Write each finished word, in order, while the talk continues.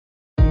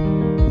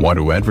Want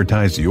to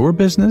advertise your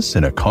business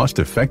in a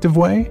cost-effective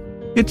way?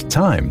 It's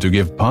time to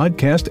give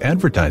podcast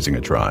advertising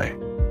a try.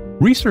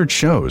 Research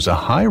shows a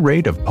high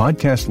rate of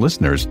podcast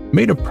listeners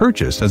made a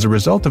purchase as a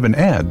result of an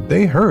ad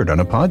they heard on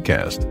a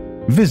podcast.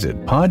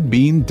 Visit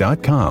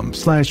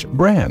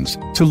podbean.com/brands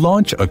to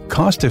launch a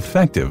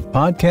cost-effective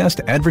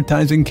podcast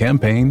advertising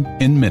campaign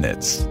in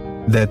minutes.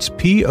 That's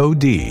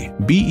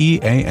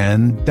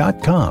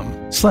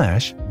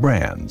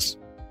podbean.com/brands.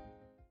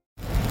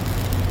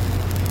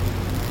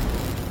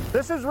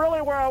 This is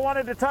really where I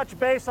wanted to touch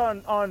base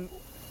on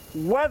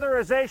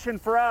weatherization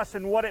for us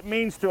and what it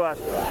means to us.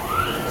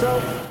 So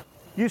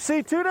you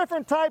see two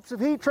different types of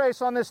heat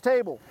trace on this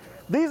table.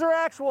 These are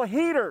actual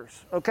heaters,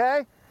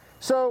 okay?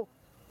 So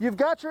you've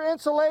got your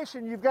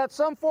insulation, you've got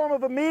some form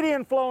of a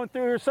medium flowing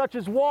through here, such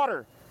as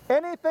water.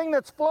 Anything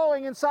that's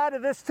flowing inside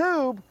of this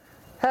tube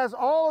has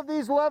all of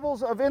these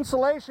levels of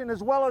insulation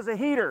as well as a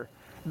heater.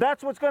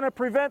 That's what's going to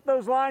prevent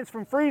those lines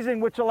from freezing,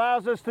 which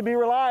allows us to be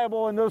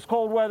reliable in those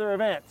cold weather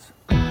events.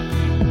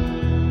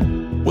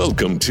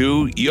 Welcome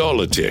to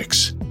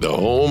Y'all-itics, the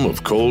home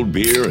of cold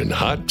beer and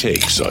hot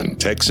takes on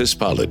Texas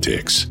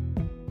politics.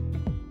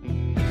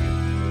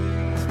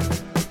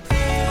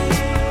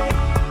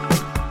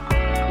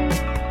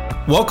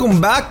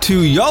 Welcome back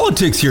to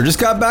Y'all-itics here. Just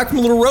got back from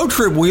a little road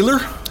trip,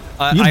 Wheeler.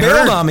 You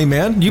bailed on me,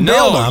 man. You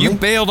bailed on me. No, you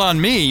bailed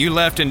on me. You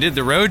left and did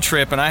the road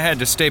trip, and I had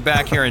to stay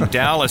back here in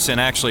Dallas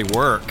and actually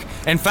work.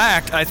 In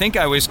fact, I think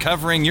I was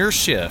covering your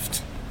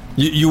shift.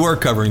 You were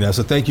covering that,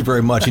 so thank you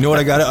very much. You know what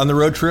I got on the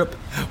road trip?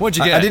 What'd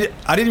you get?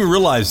 I didn't even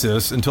realize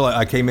this until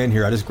I came in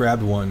here. I just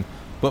grabbed one.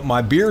 But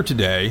my beer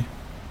today,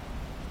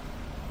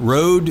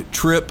 Road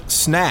Trip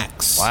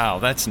Snacks. Wow,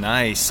 that's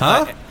nice.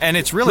 Huh? And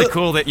it's really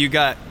cool that you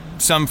got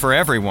some for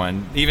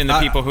everyone, even the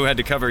people who had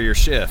to cover your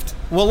shift.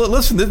 Well,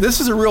 listen, this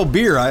is a real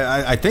beer.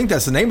 I think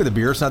that's the name of the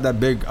beer. It's not that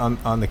big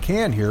on the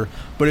can here,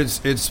 but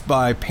it's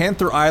by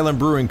Panther Island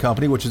Brewing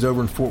Company, which is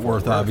over in Fort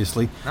Worth,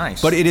 obviously.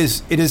 Nice. But it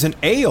is an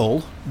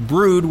ale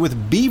brewed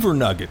with beaver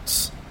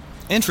nuggets.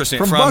 Interesting.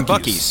 From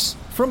Buc-ee's.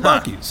 From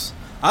Buc-ee's.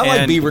 I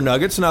like beaver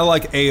nuggets, and I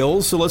like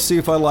ales, so let's see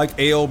if I like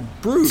ale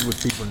brewed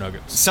with beaver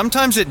nuggets.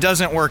 Sometimes it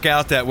doesn't work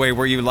out that way,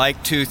 where you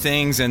like two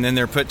things and then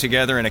they're put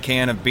together in a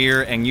can of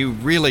beer and you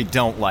really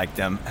don't like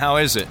them. How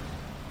is it?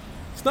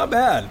 It's not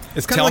bad.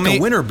 It's kind of like a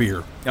winter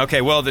beer.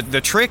 Okay, well, the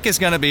trick is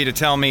going to be to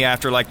tell me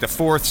after like the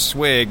fourth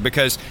swig,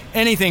 because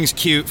anything's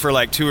cute for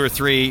like two or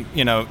three,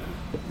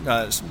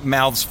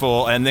 mouths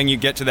full, and then you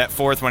get to that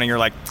fourth one and you're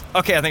like,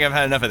 okay, I think I've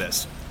had enough of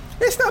this.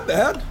 It's not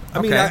bad. I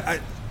mean,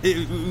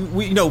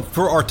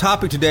 for our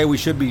topic today, we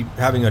should be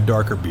having a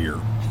darker beer.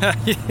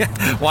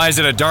 Why is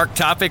it a dark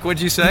topic, would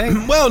you say?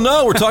 Well,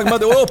 no, we're talking about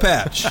the oil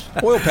patch.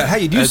 Oil patch.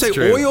 Hey, do you say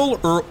oil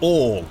or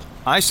oil?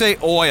 I say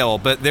oil,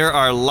 but there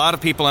are a lot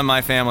of people in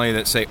my family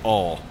that say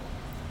oil.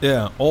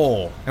 Yeah,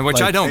 oil. And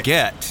which I don't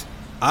get.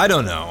 I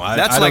don't know.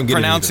 That's I like don't get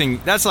pronouncing.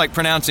 That's like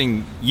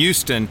pronouncing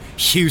Houston.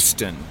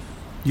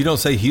 You don't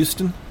say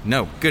Houston?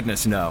 No,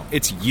 goodness, no.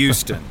 It's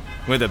Houston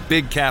with a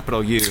big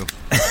capital U.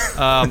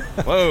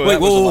 Whoa, wait,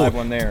 that was a live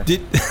one there.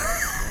 Did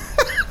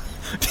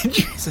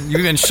you?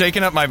 You've been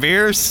shaking up my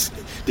beers?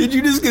 Did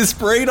you just get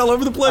sprayed all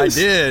over the place?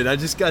 I did. I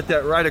just got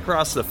that right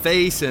across the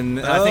face, and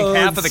I think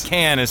half of the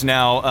can is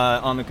now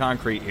on the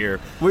concrete here.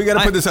 We got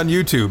to put this on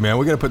YouTube, man.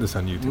 We got to put this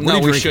on YouTube. No,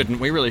 we shouldn't.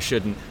 We really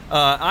shouldn't.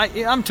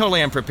 I'm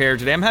totally unprepared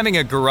today. I'm having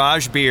a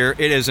garage beer.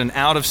 It is an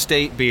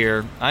out-of-state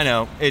beer. I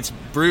know. It's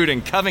brewed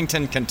in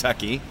Covington,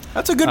 Kentucky.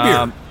 That's a good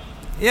beer.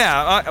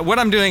 What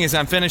I'm doing is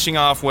I'm finishing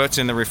off what's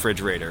in the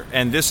refrigerator,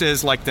 and this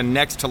is like the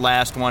next to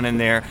last one in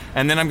there,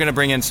 and then I'm going to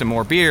bring in some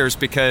more beers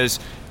because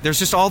there's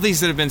just all these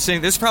that have been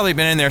sitting. This has probably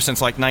been in there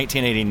since like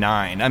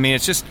 1989. I mean,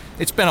 it's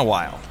been a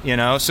while,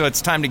 so it's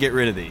time to get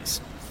rid of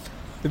these.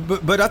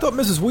 But I thought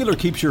Mrs. Wheeler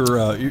keeps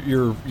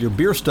your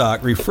beer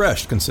stock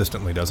refreshed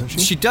consistently, doesn't she?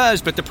 She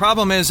does, but the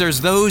problem is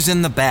there's those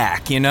in the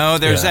back,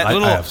 There's that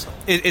little.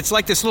 It's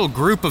like this little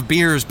group of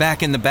beers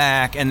back in the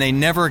back, and they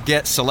never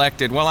get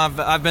selected. Well,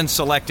 I've been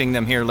selecting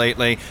them here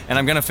lately, and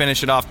I'm going to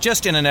finish it off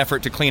just in an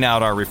effort to clean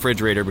out our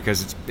refrigerator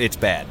because it's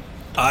bad.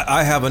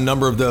 I have a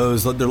number of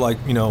those. They're like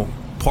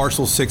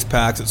partial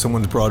 6-packs that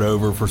someone's brought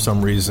over for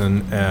some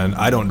reason, and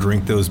I don't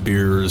drink those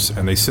beers,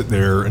 and they sit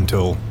there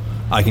until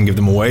I can give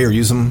them away or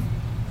use them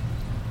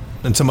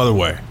in some other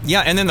way.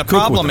 Yeah, and then the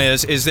problem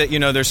is that,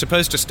 they're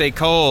supposed to stay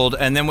cold,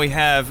 and then we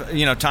have,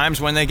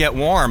 times when they get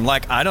warm,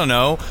 like, I don't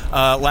know,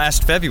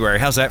 last February.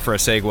 How's that for a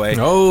segue?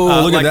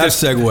 Oh, look at that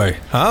segue.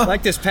 Huh?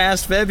 Like this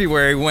past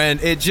February when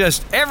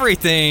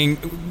everything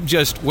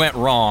just went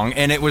wrong,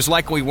 and it was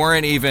like we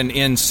weren't even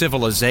in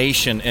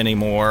civilization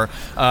anymore,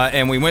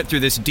 and we went through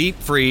this deep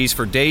freeze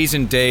for days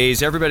and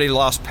days. Everybody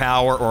lost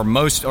power, or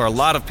a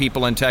lot of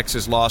people in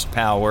Texas lost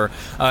power.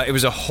 It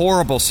was a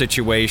horrible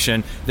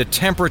situation. The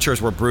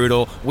temperatures were brutal.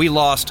 We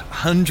lost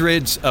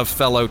hundreds of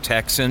fellow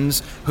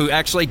Texans who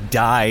actually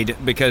died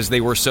because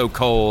they were so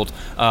cold,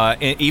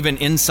 even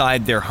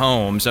inside their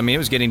homes. I mean, it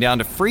was getting down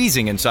to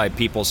freezing inside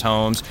people's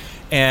homes.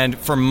 And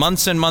for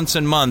months and months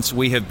and months,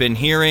 we have been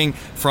hearing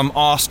from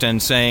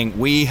Austin saying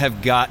we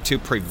have got to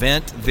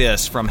prevent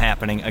this from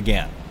happening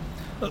again.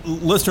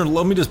 Listener,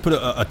 let me just put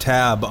a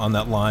tab on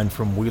that line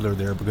from Wheeler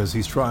there, because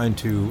he's trying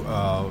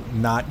to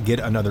not get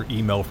another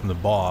email from the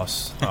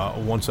boss.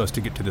 Wants us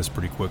to get to this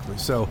pretty quickly.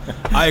 So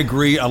I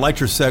agree. I like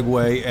your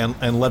segue,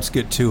 and let's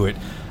get to it.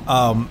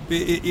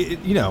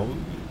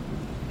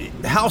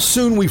 How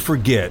soon we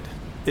forget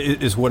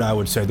is what I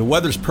would say. The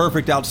weather's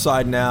perfect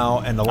outside now,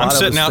 and a lot of us I'm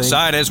sitting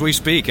outside as we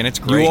speak, and it's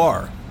great. You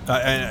are,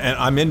 and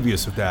I'm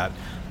envious of that.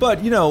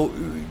 But,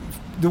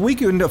 the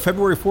weekend of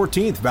February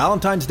 14th,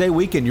 Valentine's Day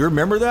weekend, you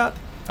remember that?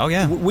 Oh,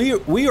 yeah.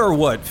 We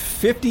are,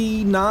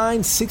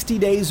 59, 60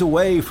 days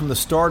away from the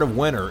start of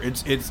winter.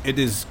 It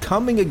is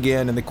coming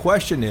again, and the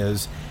question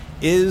is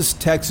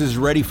Texas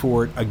ready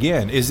for it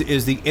again?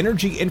 Is the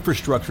energy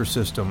infrastructure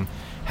system,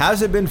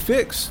 has it been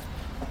fixed?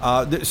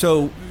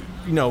 So,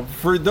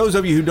 for those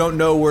of you who don't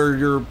know where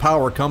your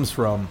power comes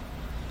from,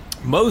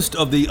 most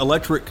of the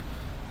electric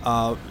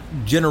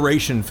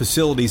generation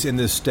facilities in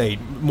this state,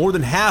 more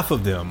than half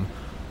of them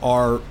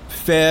are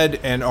fed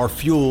and are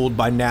fueled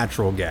by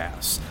natural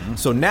gas. Mm-hmm.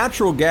 So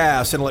natural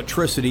gas and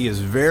electricity is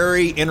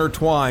very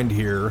intertwined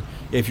here,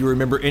 if you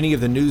remember any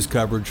of the news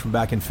coverage from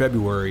back in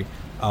February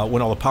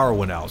when all the power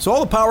went out. So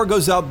all the power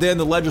goes out then,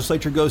 the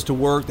legislature goes to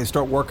work, they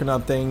start working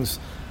on things,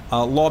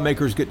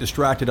 lawmakers get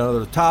distracted on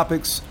other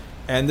topics,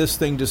 and this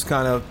thing just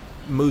kind of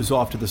moves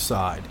off to the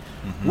side.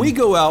 Mm-hmm. We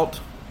go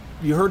out,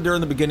 you heard there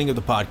in the beginning of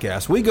the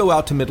podcast, we go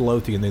out to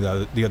Midlothian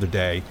the other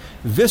day,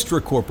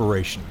 Vistra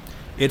Corporation.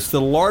 It's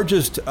the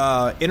largest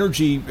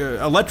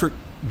electric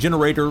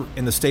generator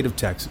in the state of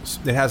Texas.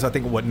 It has, I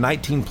think,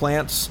 19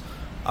 plants.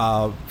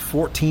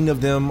 14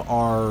 of them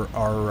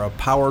are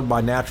powered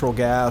by natural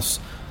gas.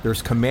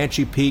 There's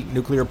Comanche Peak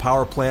Nuclear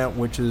Power Plant,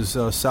 which is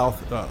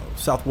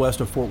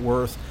southwest of Fort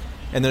Worth,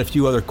 and then a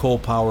few other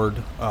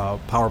coal-powered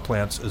power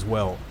plants as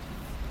well.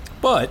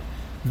 But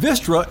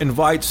Vistra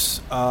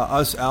invites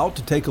us out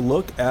to take a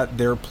look at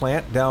their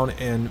plant down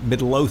in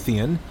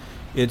Midlothian.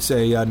 It's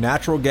a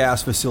natural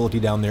gas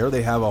facility down there.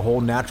 They have a whole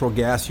natural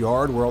gas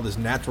yard where all this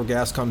natural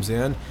gas comes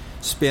in,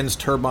 spins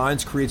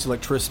turbines, creates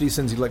electricity,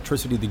 sends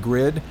electricity to the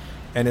grid,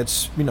 and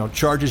it's,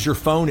 charges your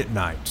phone at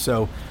night.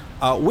 So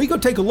we go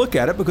take a look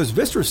at it because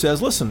Vistra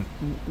says, listen,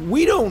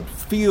 we don't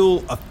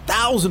feel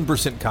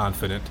 1,000%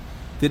 confident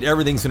that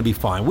everything's going to be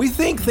fine. We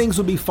think things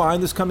will be fine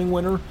this coming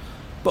winter,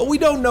 but we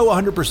don't know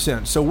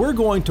 100%. So we're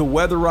going to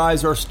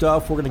weatherize our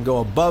stuff. We're going to go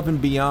above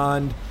and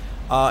beyond.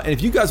 And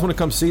if you guys want to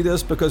come see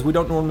this, because we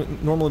don't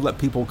normally let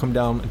people come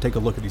down and take a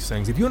look at these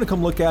things, if you want to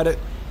come look at it,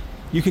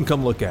 you can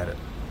come look at it.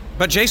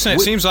 But Jason,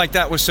 it seems like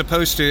that was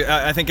supposed to,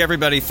 I think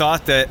everybody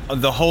thought that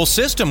the whole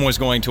system was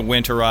going to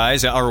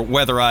winterize, or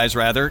weatherize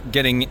rather,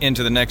 getting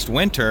into the next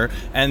winter.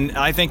 And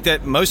I think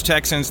that most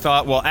Texans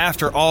thought, well,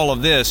 after all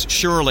of this,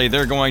 surely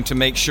they're going to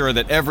make sure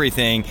that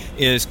everything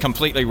is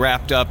completely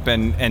wrapped up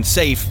and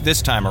safe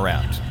this time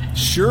around.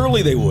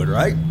 Surely they would,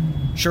 right?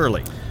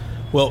 Surely.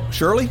 Well,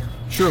 Shirley?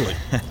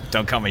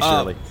 Don't call me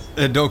Shirley.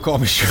 Don't call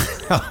me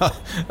Shirley.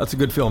 That's a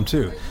good film,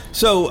 too.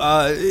 So,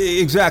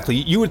 exactly.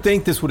 You would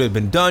think this would have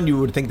been done. You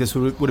would think this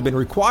would have been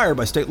required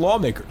by state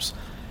lawmakers.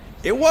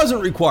 It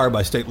wasn't required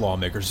by state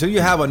lawmakers. So you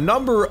have a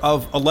number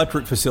of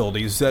electric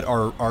facilities that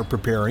are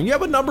preparing. You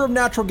have a number of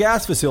natural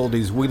gas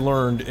facilities we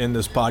learned in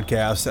this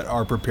podcast that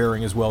are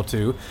preparing as well,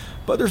 too.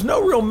 But there's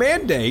no real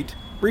mandate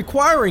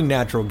requiring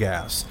natural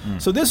gas.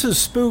 So this has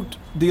spooked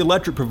the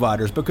electric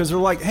providers because they're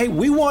like, hey,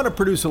 we want to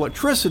produce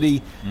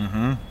electricity,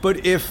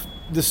 but if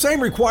the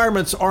same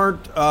requirements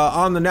aren't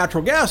on the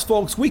natural gas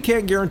folks, we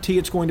can't guarantee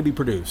it's going to be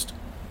produced.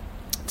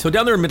 So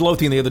down there in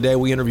Midlothian the other day,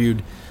 we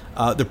interviewed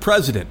the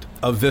president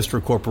of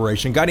Vistra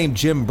Corporation, a guy named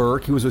Jim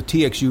Burke. He was with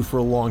TXU for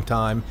a long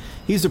time.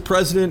 He's the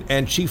president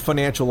and chief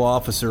financial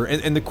officer.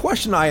 And the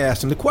question I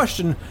asked him, the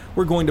question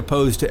we're going to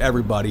pose to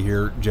everybody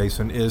here,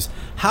 Jason, is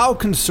how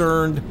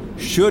concerned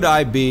should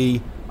I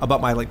be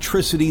about my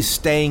electricity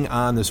staying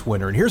on this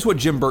winter? And here's what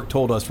Jim Burke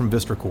told us from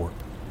Vistra Corp.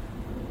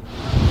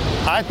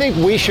 I think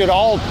we should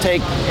all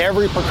take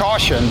every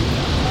precaution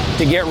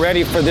to get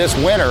ready for this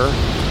winter.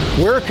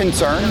 We're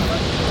concerned.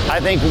 I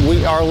think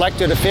our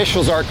elected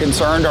officials are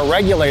concerned, our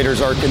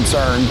regulators are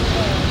concerned.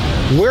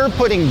 We're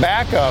putting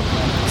backup,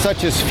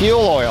 such as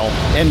fuel oil,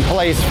 in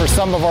place for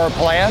some of our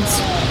plants.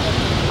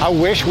 I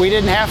wish we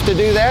didn't have to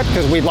do that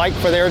because we'd like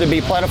for there to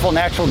be plentiful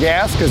natural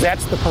gas because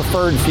that's the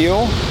preferred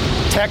fuel.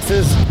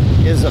 Texas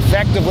is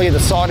effectively the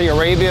Saudi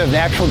Arabia of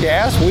natural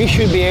gas. We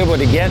should be able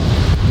to get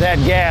that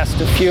gas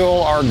to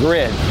fuel our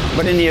grid.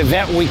 But in the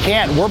event we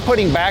can't, we're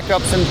putting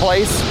backups in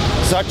place,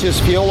 such as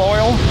fuel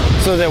oil,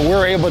 so that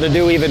we're able to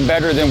do even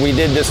better than we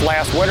did this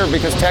last winter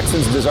because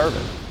Texans deserve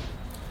it.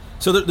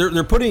 So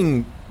they're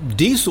putting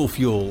diesel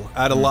fuel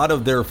at a lot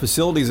of their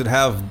facilities that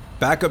have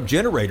backup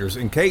generators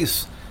in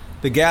case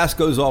the gas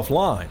goes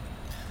offline.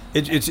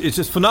 It's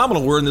just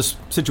phenomenal we're in this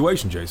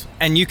situation, Jason.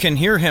 And you can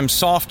hear him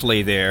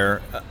softly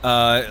there,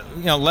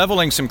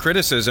 leveling some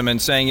criticism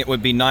and saying it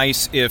would be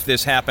nice if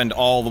this happened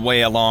all the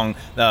way along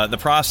the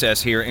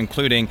process here,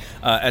 including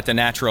at the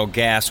natural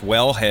gas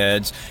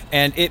wellheads.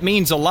 And it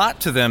means a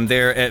lot to them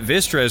there at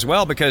Vistra as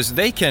well, because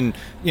they can,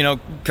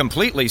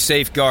 completely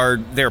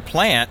safeguard their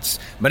plants,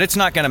 but it's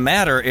not going to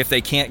matter if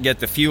they can't get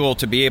the fuel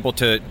to be able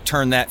to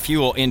turn that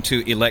fuel into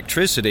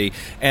electricity.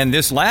 And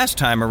this last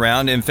time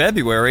around in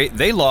February,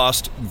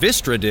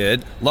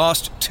 Vistra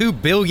lost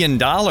 $2 billion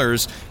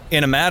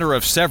in a matter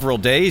of several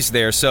days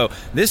there. So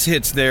this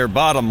hits their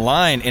bottom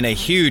line in a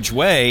huge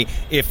way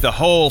if the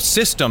whole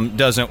system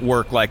doesn't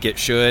work like it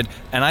should.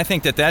 And I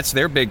think that that's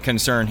their big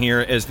concern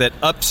here, is that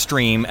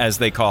upstream, as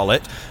they call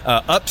it,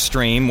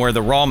 upstream where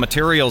the raw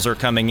materials are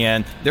coming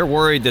in, they're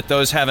worried that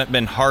those haven't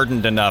been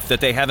hardened enough,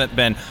 that they haven't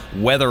been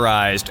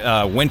weatherized,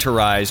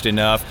 winterized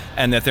enough,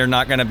 and that they're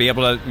not going to be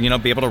able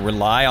to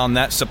rely on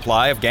that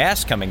supply of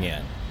gas coming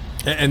in.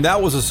 And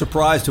that was a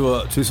surprise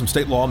to some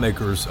state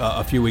lawmakers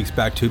a few weeks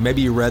back, too.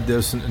 Maybe you read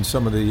this in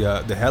some of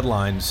the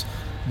headlines,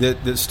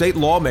 that state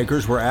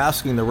lawmakers were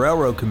asking the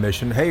Railroad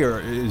Commission, hey,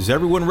 is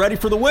everyone ready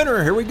for the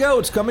winter? Here we go.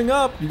 It's coming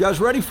up. You guys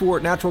ready for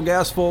it, natural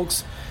gas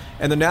folks?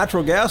 And the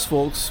natural gas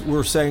folks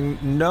were saying,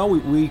 no,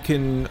 we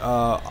can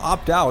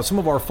opt out. Some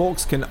of our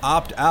folks can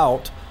opt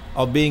out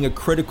of being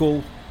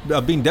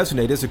being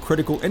designated as a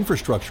critical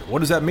infrastructure. What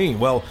does that mean?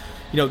 Well,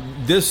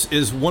 this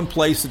is one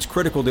place that's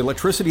critical. The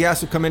electricity has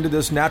to come into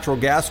this natural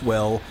gas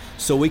well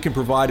so we can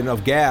provide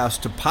enough gas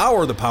to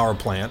power the power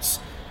plants,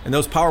 and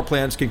those power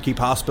plants can keep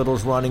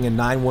hospitals running and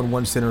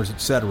 911 centers,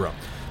 etc.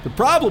 The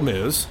problem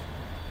is,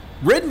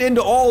 written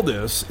into all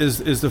this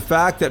is the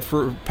fact that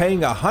for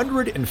paying a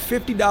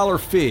 $150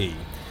 fee,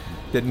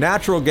 that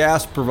natural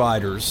gas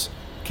providers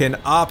can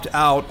opt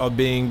out of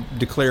being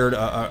declared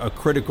a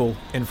critical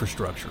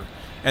infrastructure.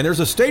 And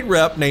there's a state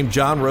rep named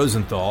John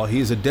Rosenthal.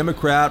 He's a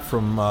Democrat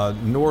from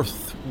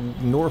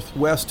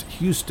northwest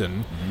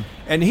Houston. Mm-hmm.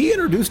 And he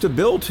introduced a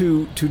bill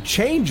to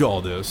change all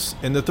this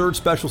in the third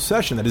special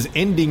session that is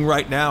ending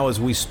right now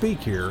as we speak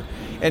here.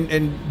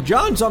 And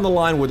John's on the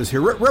line with us here.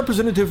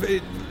 Representative,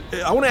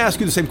 I want to ask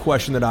you the same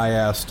question that I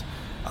asked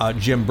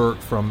Jim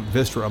Burke from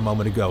Vistra a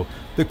moment ago.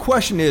 The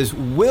question is,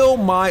 will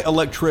my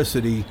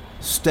electricity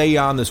stay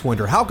on this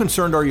winter? How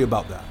concerned are you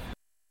about that?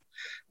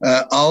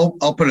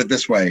 I'll put it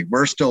this way: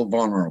 we're still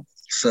vulnerable.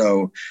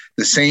 So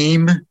the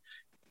same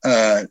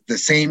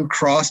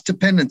cross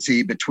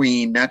dependency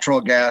between natural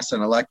gas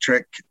and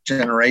electric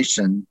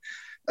generation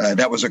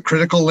that was a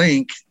critical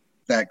link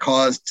that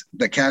caused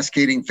the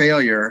cascading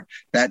failure.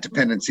 That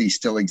dependency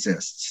still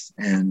exists,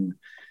 and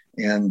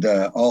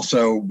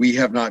also we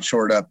have not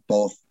shored up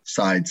both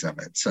sides of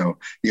it. So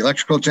the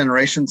electrical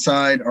generation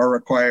side are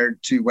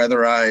required to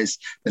weatherize.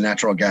 The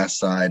natural gas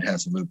side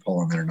has a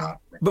loophole, and they're not.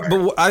 But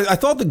I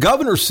thought the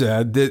governor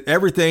said that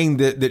everything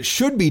that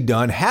should be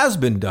done has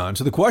been done.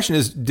 So the question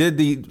is, did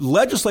the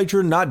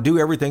legislature not do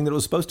everything that it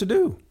was supposed to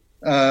do?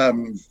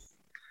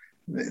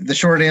 The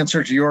short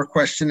answer to your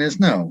question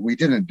is no, we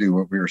didn't do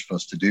what we were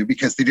supposed to do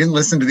because they didn't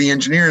listen to the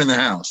engineer in the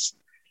House.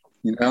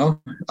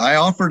 I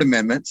offered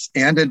amendments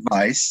and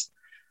advice.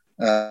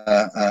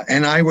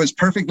 And I was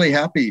perfectly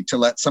happy to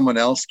let someone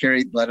else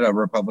let a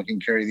Republican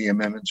carry the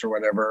amendments or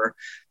whatever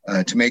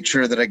to make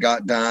sure that it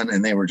got done.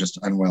 And they were just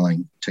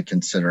unwilling to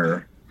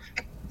consider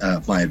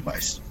my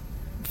advice.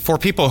 For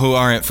people who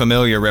aren't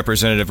familiar,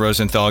 Representative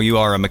Rosenthal, you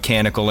are a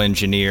mechanical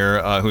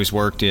engineer who's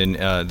worked in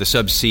the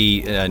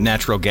subsea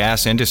natural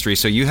gas industry.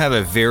 So you have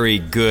a very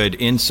good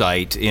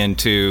insight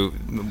into,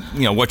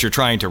 what you're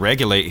trying to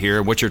regulate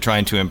here, what you're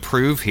trying to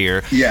improve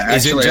here. Yeah,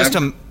 actually,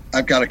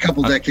 I've got a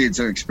couple decades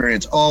of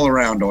experience all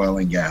around oil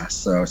and gas.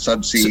 So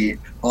subsea,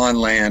 on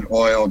land,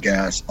 oil,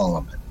 gas, all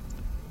of it.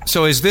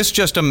 So is this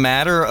just a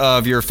matter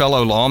of your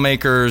fellow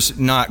lawmakers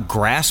not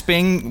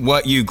grasping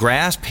what you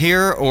grasp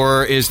here,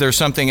 or is there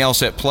something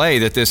else at play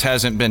that this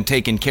hasn't been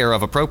taken care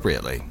of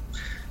appropriately?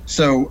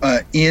 So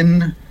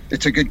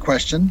it's a good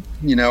question.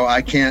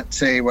 I can't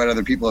say what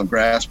other people have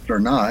grasped or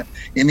not.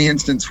 In the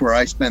instance where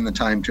I spend the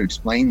time to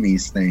explain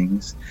these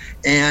things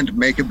and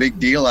make a big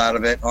deal out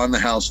of it on the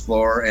House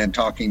floor and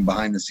talking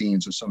behind the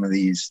scenes with some of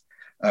these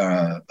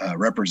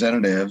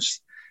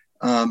representatives,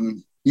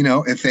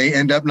 if they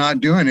end up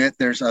not doing it,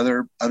 there's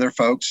other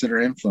folks that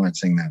are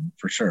influencing them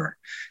for sure.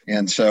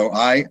 And so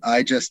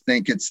I just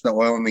think it's the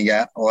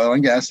oil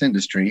and gas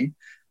industry.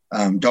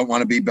 Don't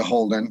want to be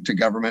beholden to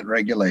government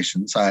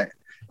regulations.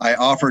 I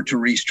offered to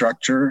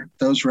restructure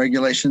those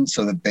regulations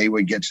so that they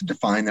would get to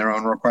define their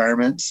own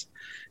requirements,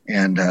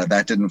 and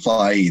that didn't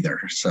fly either.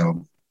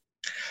 So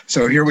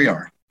here we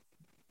are.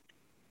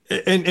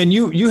 And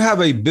you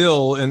have a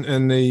bill,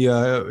 and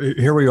the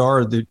here we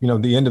are at the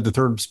end of the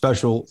third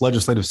special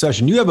legislative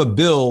session. You have a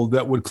bill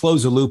that would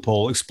close a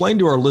loophole. Explain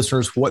to our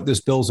listeners what this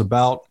bill is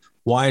about,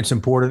 why it's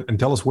important, and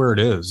tell us where it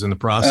is in the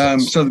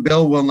process. So the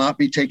bill will not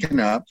be taken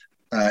up.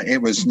 It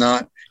was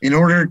not. In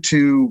order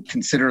to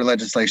consider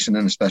legislation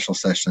in a special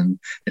session,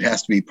 it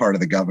has to be part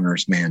of the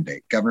governor's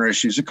mandate. Governor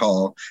issues a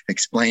call,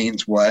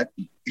 explains what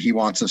he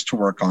wants us to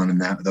work on,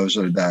 and that those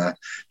are the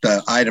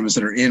items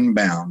that are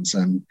inbounds.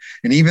 And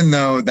even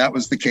though that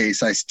was the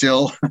case, I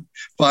still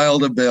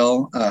filed a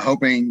bill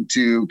hoping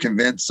to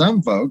convince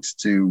some folks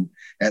to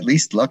at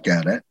least look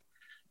at it.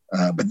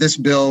 But this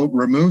bill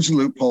removes a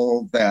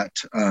loophole that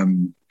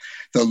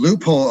the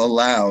loophole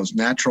allows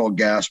natural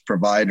gas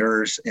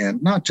providers,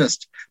 and not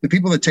just the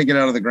people that take it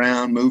out of the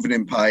ground, move it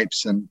in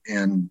pipes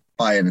and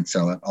buy it and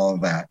sell it, all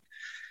of that.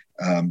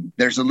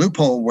 There's a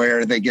loophole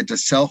where they get to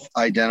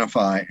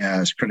self-identify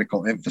as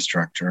critical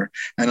infrastructure.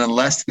 And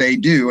unless they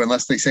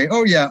say,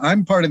 oh yeah,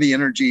 I'm part of the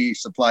energy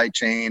supply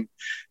chain,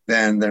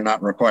 then they're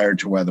not required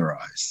to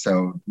weatherize.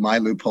 So my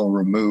loophole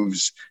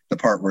removes the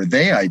part where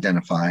they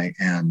identify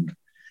and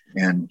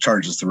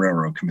charges the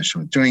Railroad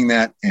Commission with doing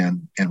that,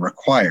 and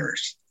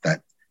requires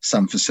that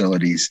some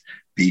facilities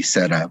be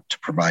set up to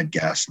provide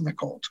gas in the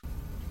cold.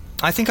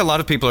 I think a lot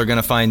of people are going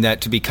to find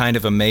that to be kind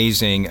of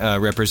amazing,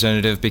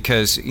 Representative,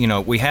 because,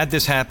 we had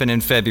this happen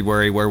in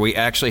February where we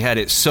actually had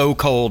it so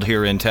cold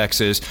here in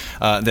Texas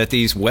that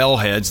these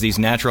wellheads, these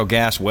natural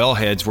gas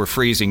wellheads, were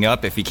freezing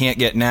up. If you can't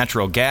get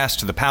natural gas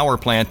to the power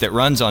plant that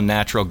runs on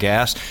natural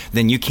gas,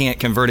 then you can't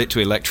convert it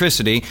to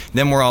electricity.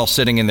 Then we're all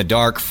sitting in the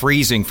dark,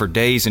 freezing for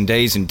days and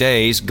days and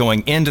days.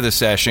 Going into the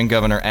session,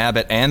 Governor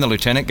Abbott and the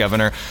Lieutenant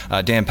Governor,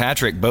 Dan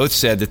Patrick, both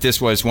said that this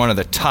was one of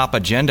the top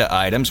agenda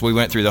items. We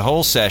went through the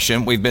whole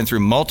session. We've been through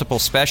multiple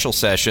special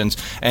sessions,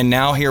 and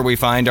now here we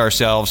find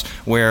ourselves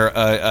where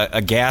a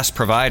gas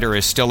provider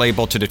is still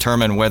able to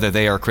determine whether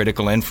they are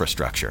critical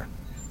infrastructure.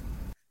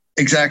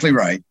 Exactly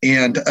right.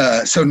 And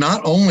so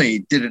not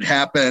only did it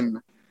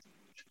happen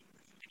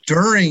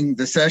during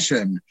the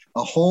session,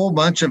 a whole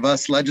bunch of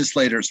us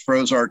legislators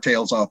froze our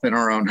tails off in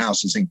our own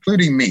houses,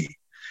 including me.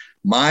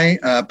 My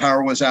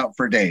power was out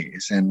for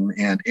days,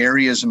 and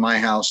areas in my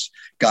house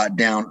got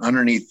down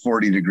underneath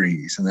 40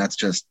 degrees. And that's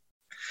just,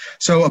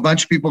 so a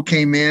bunch of people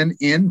came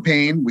in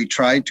pain. We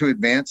tried to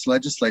advance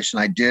legislation.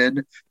 I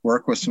did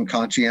work with some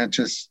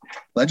conscientious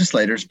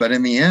legislators, but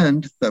in the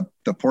end,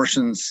 the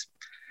portions,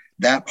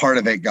 that part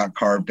of it got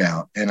carved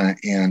out.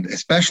 And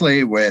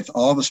especially with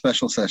all the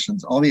special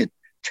sessions, all the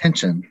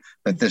attention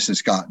that this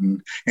has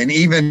gotten, and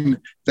even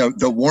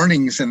the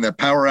warnings and the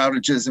power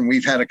outages, and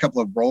we've had a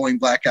couple of rolling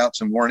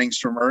blackouts and warnings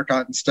from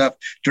ERCOT and stuff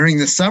during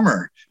the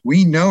summer.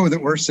 We know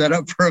that we're set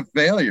up for a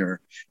failure,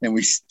 and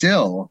we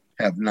still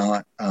have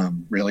not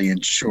really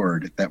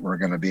ensured that we're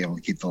going to be able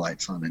to keep the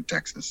lights on in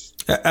Texas.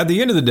 At the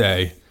end of the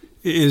day,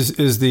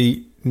 is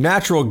the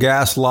natural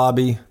gas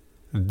lobby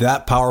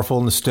that powerful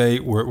in the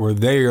state where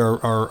they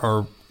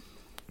are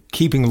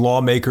keeping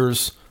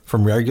lawmakers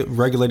from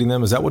regulating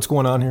them? Is that what's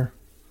going on here?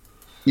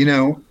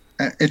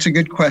 It's a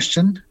good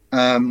question.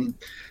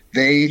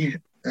 They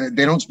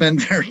don't spend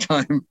their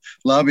time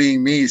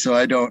lobbying me, so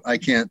I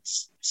can't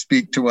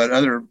speak to what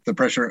the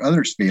pressure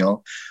others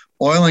feel.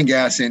 Oil and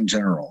gas in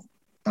general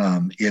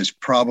is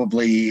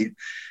probably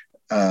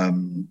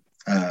the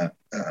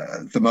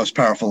most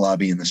powerful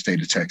lobby in the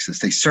state of Texas.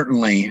 They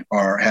certainly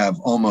have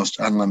almost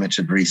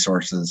unlimited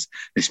resources.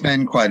 They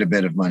spend quite a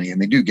bit of money, and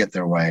they do get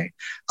their way.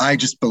 I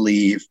just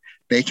believe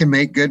they can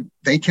make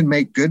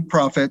good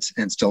profits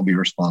and still be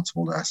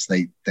responsible to us.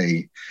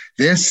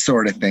 This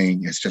sort of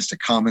thing is just a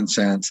common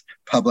sense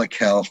public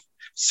health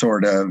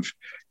sort of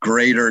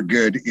greater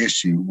good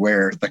issue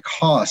where the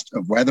cost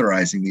of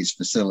weatherizing these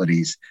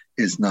facilities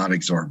is not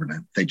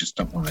exorbitant. They just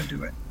don't want to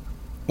do it.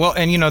 Well,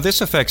 and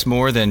this affects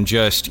more than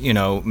just,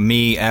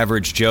 me,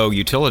 average Joe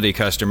utility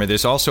customer.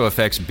 This also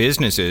affects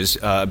businesses.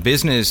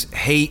 Business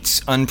hates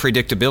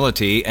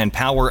unpredictability and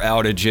power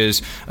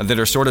outages that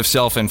are sort of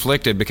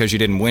self-inflicted because you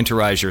didn't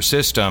winterize your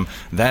system.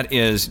 That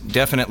is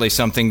definitely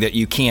something that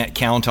you can't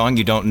count on.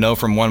 You don't know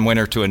from one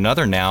winter to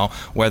another now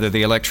whether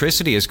the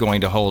electricity is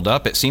going to hold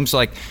up. It seems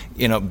like,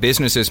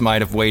 businesses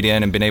might have weighed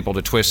in and been able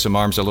to twist some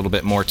arms a little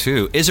bit more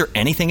too. Is there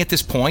anything at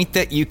this point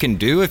that you can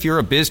do if you're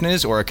a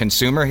business or a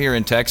consumer here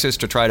in Texas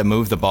to try to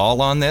move the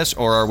ball on this,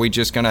 or are we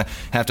just going to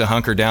have to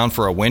hunker down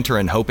for a winter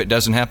and hope it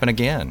doesn't happen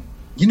again?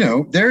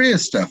 There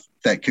is stuff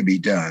that could be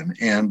done,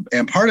 and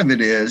part of it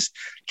is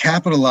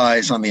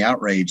capitalize on the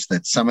outrage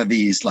that some of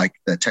these, like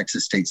the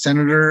Texas state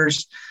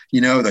senators,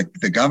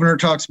 the governor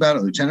talks about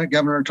it, lieutenant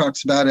governor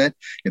talks about it.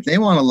 If they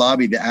want to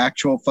lobby the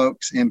actual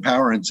folks in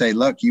power and say,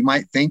 look, you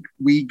might think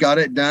we got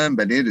it done,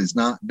 but it is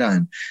not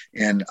done.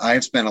 And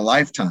I've spent a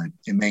lifetime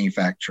in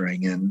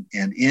manufacturing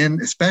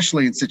and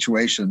especially in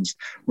situations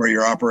where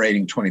you're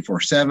operating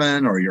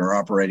 24/7 or you're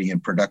operating in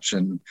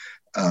production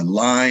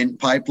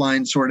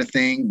pipeline sort of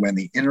thing.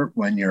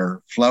 When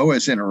your flow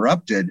is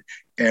interrupted,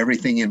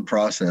 everything in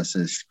process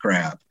is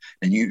scrap.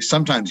 And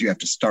sometimes you have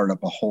to start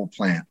up a whole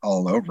plant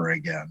all over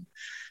again.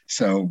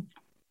 So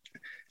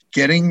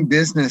getting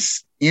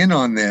business in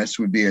on this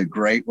would be a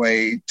great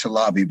way to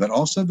lobby, but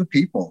also the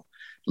people.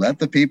 Let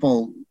the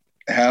people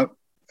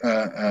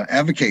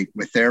advocate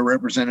with their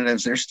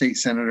representatives, their state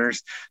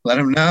senators. Let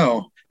them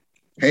know,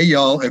 hey,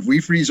 y'all, if we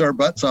freeze our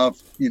butts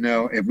off,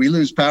 if we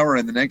lose power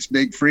in the next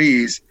big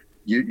freeze,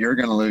 you're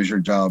going to lose your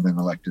job in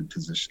elected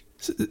position.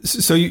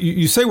 So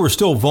you say we're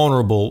still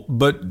vulnerable,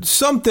 but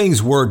some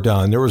things were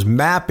done. There was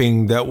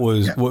mapping that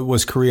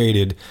was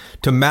created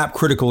to map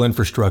critical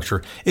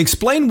infrastructure.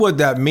 Explain what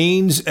that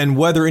means and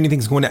whether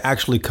anything's going to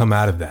actually come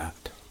out of that.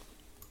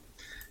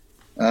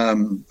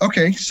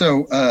 Okay,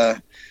 so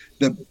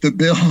the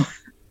bill,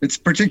 it's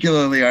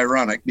particularly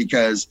ironic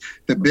because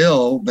the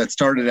bill that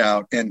started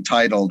out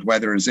entitled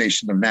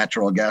Weatherization of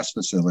Natural Gas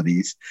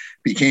Facilities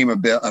became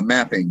a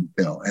mapping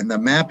bill. And the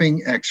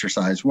mapping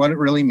exercise, what it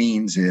really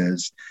means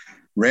is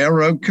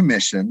Railroad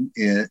Commission,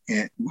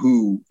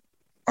 who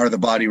are the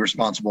body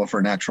responsible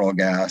for natural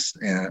gas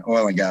and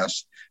oil and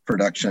gas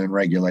production and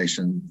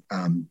regulation,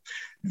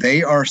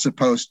 they are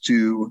supposed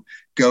to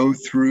go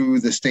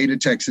through the state of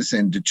Texas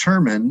and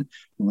determine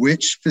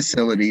which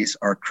facilities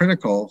are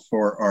critical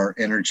for our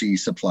energy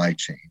supply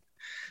chain.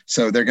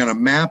 So they're going to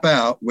map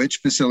out which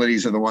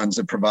facilities are the ones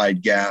that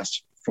provide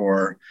gas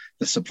for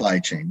the supply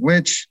chain,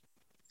 which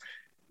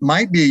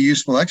might be a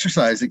useful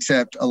exercise,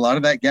 except a lot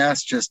of that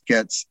gas just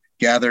gets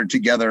gathered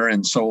together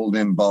and sold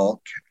in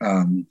bulk.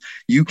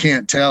 You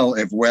can't tell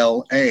if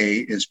well A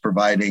is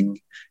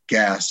providing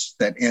gas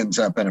that ends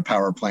up in a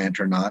power plant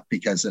or not,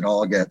 because it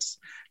all gets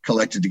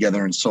collected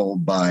together and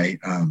sold by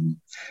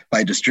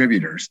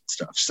distributors and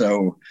stuff.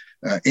 So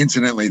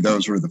incidentally,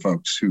 those were the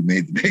folks who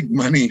made the big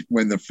money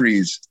when the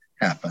freeze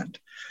happened.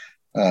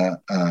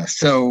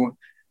 So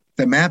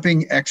the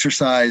mapping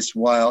exercise,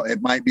 while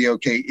it might be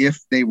okay if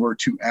they were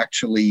to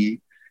actually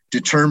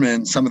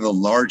determine some of the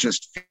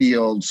largest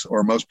fields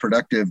or most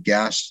productive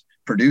gas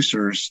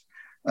producers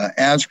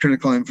as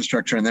critical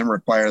infrastructure and then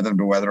require them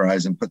to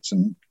weatherize and put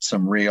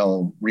some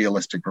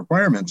realistic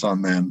requirements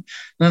on them.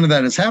 None of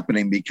that is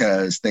happening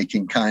because they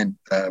can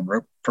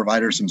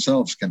providers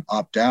themselves can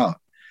opt out,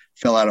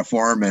 fill out a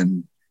form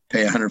and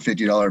pay a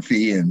 $150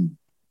 fee and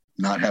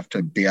not have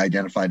to be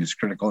identified as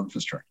critical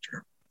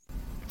infrastructure.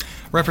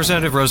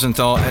 Representative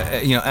Rosenthal,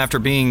 after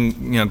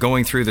being,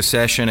 going through the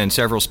session and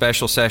several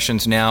special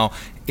sessions now,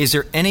 is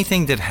there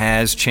anything that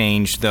has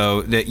changed,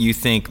 though, that you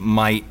think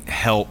might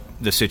help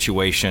the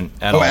situation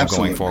at all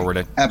going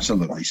forward?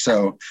 Absolutely.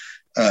 So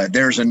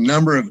there's a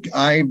number of,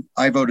 I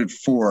voted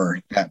for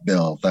that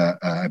bill that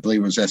I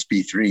believe was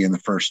SB3 in the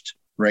first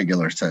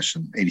regular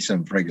session,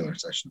 87th regular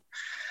session.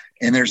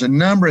 And there's a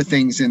number of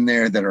things in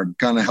there that are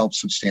going to help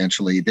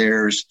substantially.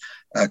 There's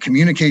a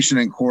communication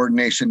and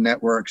coordination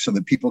network so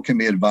that people can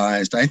be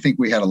advised. I think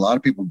we had a lot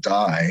of people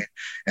die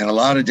and a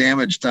lot of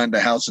damage done to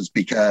houses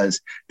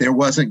because there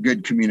wasn't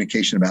good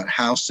communication about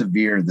how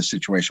severe the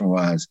situation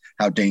was,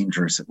 how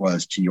dangerous it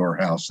was to your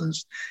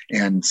houses.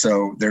 And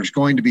so there's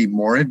going to be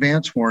more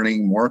advance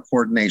warning, more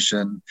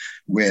coordination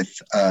with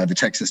the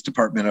Texas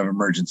Department of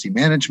Emergency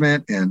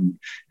Management and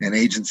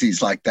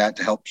agencies like that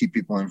to help keep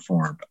people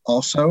informed.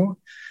 Also,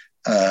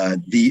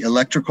 the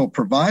electrical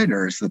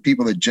providers, the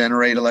people that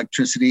generate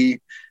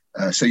electricity.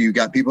 So you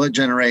got people that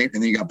generate,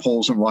 and then you got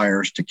poles and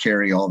wires to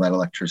carry all that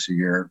electricity to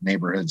your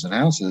neighborhoods and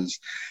houses.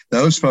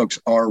 Those folks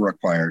are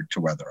required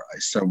to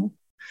weatherize. So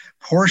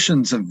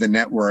portions of the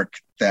network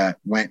that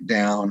went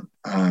down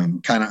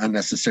kind of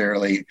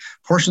unnecessarily,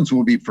 portions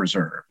will be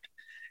preserved.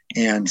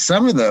 And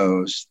some of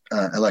those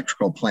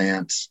electrical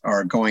plants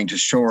are going to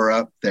shore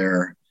up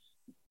their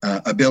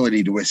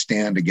ability to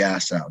withstand a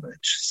gas outage.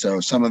 So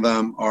some of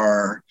them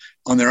are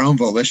on their own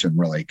volition,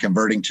 really,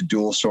 converting to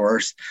dual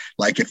source.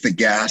 Like if the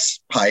gas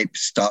pipe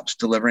stops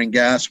delivering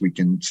gas,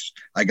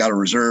 I got a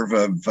reserve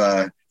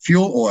of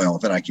fuel oil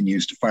that I can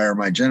use to fire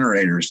my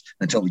generators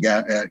until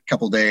a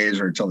couple days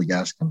or until the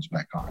gas comes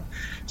back on.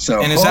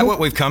 So, and is that what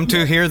we've come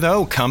to here,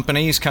 though?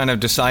 Companies kind of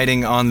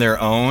deciding on their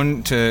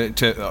own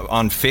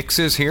on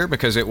fixes here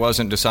because it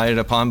wasn't decided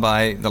upon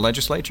by the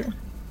legislature?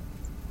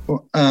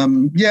 Well,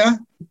 yeah.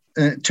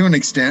 To an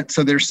extent.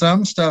 So there's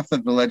some stuff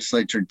that the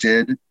legislature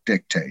did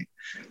dictate,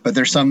 but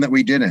there's some that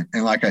we didn't.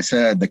 And like I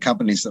said, the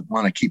companies that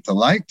want to keep the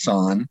lights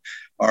on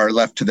are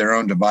left to their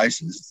own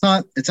devices.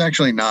 It's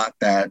actually not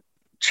that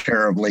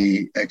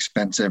terribly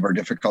expensive or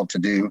difficult to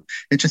do.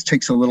 It just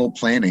takes a little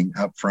planning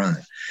up front.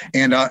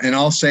 And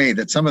I'll say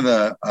that some of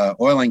the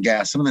oil and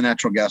gas, some of the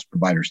natural gas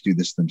providers do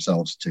this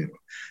themselves too.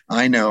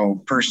 I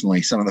know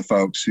personally some of the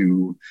folks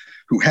who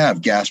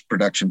have gas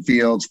production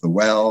fields, the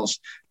wells,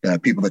 the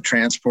people that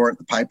transport,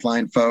 the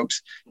pipeline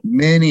folks,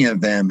 many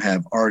of them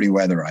have already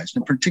weatherized,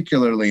 and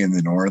particularly in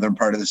the northern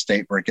part of the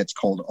state where it gets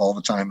cold all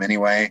the time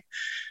anyway.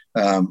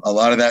 A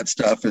lot of that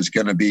stuff is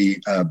going to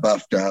be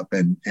buffed up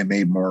and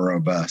made more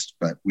robust,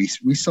 but we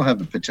still have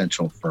the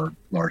potential for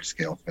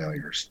large-scale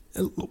failures.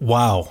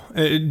 Wow.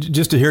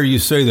 Just to hear you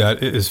say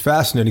that is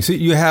fascinating. See,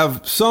 you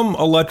have some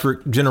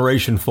electric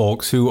generation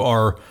folks who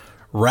are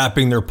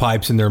wrapping their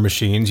pipes in their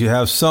machines. You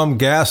have some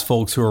gas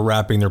folks who are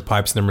wrapping their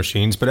pipes in their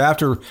machines. But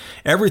after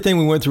everything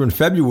we went through in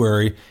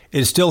February,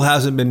 it still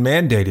hasn't been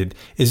mandated.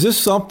 Is this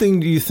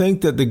something, do you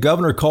think, that the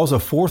governor calls a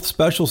fourth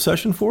special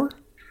session for?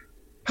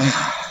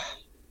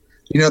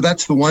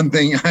 That's the one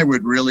thing I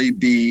would really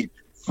be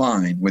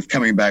fine with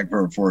coming back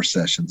for a fourth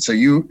session. So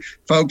you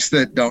folks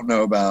that don't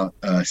know about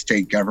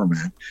state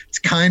government, it's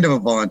kind of a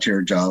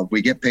volunteer job.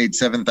 We get paid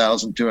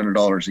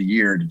 $7,200 a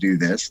year to do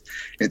this.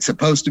 It's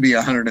supposed to be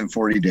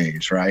 140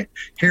 days, right?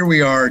 Here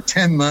we are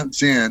 10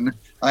 months in.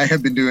 I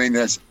have been doing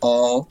this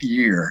all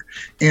year.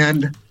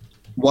 And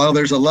while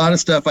there's a lot of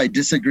stuff I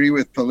disagree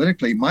with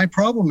politically, my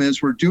problem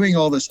is we're doing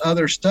all this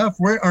other stuff.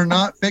 We are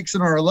not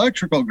fixing our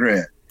electrical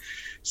grid.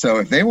 So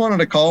if they wanted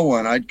to call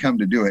one, I'd come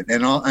to do it.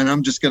 And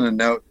I'm just going to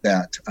note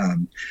that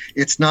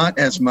it's not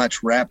as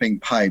much wrapping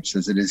pipes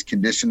as it is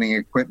conditioning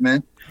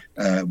equipment.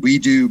 We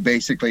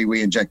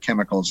inject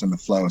chemicals in the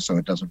flow so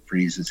it doesn't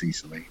freeze as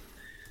easily.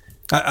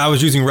 I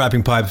was using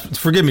wrapping pipes.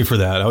 Forgive me for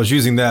that. I was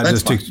using that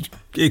just to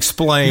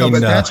explain. No, but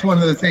that's one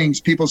of the things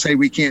people say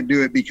we can't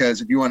do it because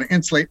if you want to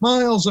insulate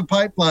miles of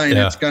pipeline,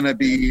 it's going to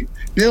be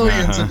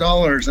billions of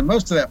dollars, and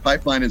most of that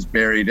pipeline is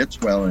buried. It's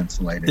well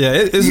insulated. Yeah,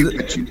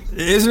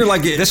 isn't it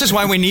like this is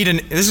why we need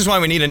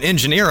an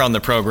engineer on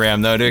the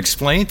program though to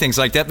explain things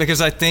like that,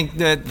 because I think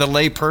that the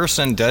lay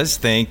person does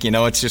think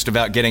it's just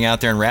about getting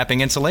out there and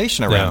wrapping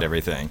insulation around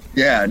everything.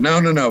 Yeah,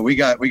 no. We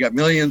got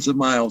millions of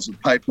miles of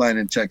pipeline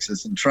in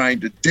Texas, and trying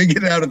to dig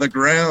it out of the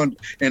ground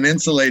and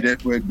insulate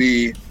it would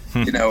be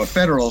a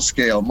federal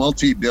scale,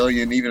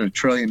 multi-billion, even $1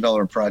 trillion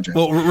project.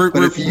 Well,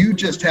 but if you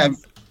just have,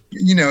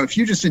 if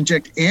you just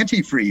inject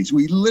antifreeze,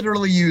 we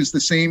literally use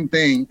the same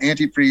thing,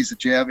 antifreeze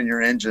that you have in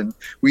your engine.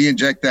 We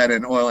inject that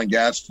in oil and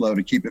gas flow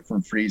to keep it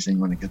from freezing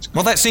when it gets cold.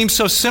 Well, that seems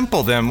so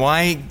simple then.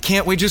 Why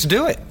can't we just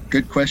do it?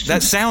 Good question.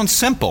 That sounds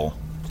simple.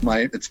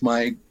 It's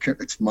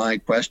my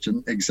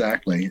question.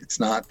 Exactly. It's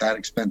not that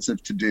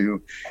expensive to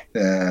do.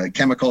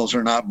 Chemicals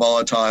are not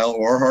volatile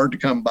or hard to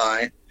come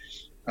by.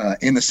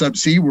 In the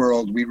subsea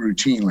world, we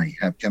routinely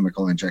have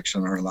chemical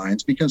injection on our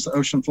lines because the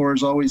ocean floor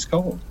is always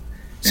cold.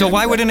 So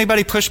why would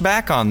anybody push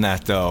back on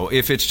that, though,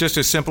 if it's just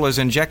as simple as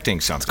injecting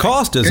something? It's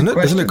cost, isn't it?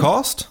 Isn't it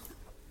cost?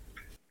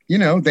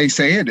 They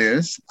say it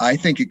is. I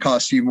think it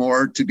costs you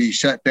more to be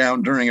shut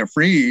down during a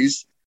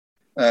freeze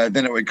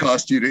than it would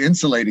cost you to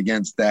insulate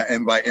against that.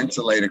 And by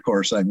insulate, of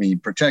course, I mean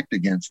protect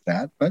against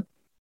that. But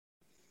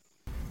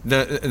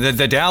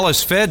The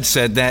Dallas Fed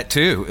said that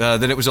too,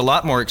 that it was a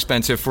lot more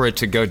expensive for it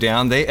to go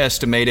down. They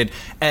estimated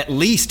at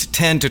least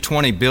 $10 to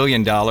 $20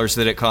 billion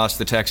that it cost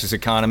the Texas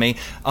economy.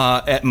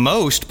 At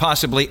most,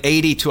 possibly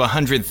 $80 to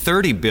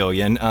 $130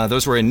 billion.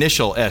 Those were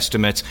initial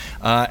estimates.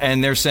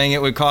 And they're saying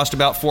it would cost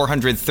about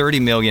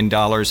 $430 million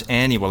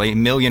annually,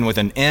 million with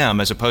an M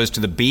as opposed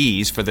to the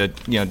B's for the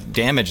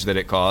damage that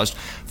it caused.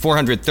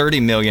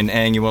 $430 million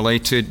annually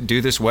to do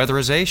this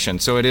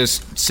weatherization. So it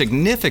is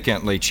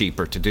significantly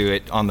cheaper to do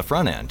it on the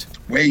front end.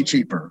 Way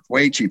cheaper.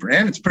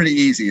 And it's pretty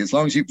easy. As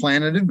long as you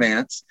plan in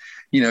advance,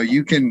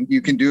 you can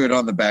do it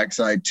on the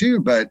backside too.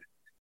 But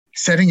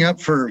setting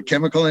up for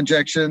chemical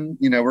injection,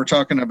 we're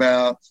talking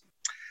about,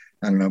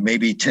 I don't know,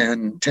 maybe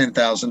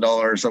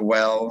 $10,000 a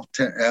well,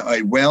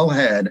 a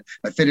wellhead,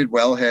 a fitted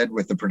wellhead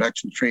with the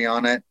production tree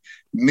on it.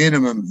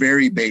 Minimum,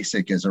 very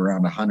basic, is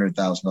around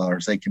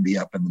 $100,000. They can be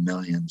up in the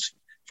millions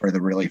for the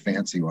really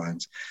fancy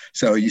ones.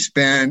 So you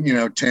spend,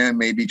 $10,000,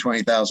 maybe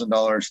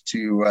 $20,000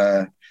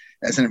 to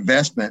as an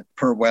investment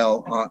per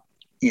well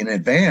in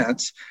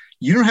advance.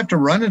 You don't have to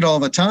run it all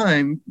the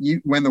time.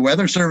 When the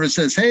weather service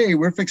says, hey,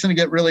 we're fixing to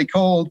get really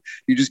cold,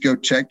 you just go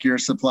check your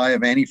supply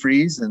of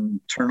antifreeze and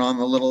turn on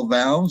the little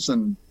valves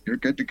and you're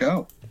good to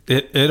go.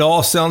 It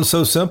all sounds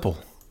so simple.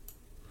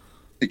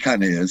 It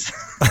kind of is.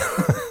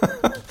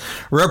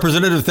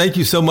 Representative, thank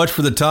you so much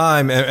for the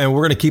time, and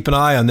we're going to keep an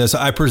eye on this.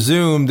 I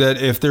presume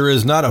that if there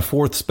is not a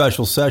fourth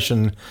special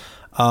session,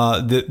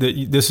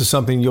 this is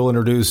something you'll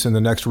introduce in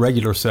the next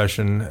regular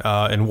session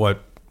in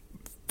what,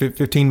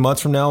 15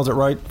 months from now? Is that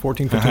right?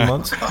 14, 15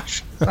 months?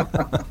 Gosh.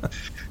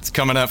 It's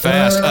coming up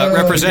fast.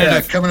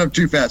 Representative. Yeah, coming up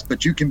too fast,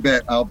 but you can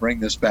bet I'll bring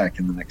this back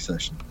in the next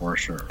session for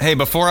sure. Hey,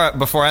 before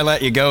I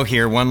let you go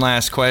here, one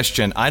last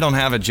question. I don't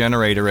have a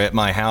generator at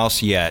my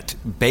house yet.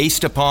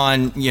 Based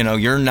upon,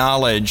 your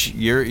knowledge,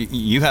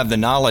 you have the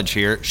knowledge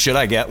here. Should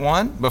I get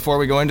one before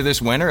we go into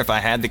this winter if I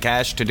had the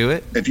cash to do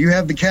it? If you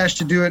have the cash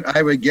to do it,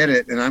 I would get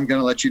it. And I'm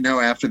going to let you know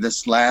after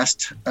this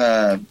last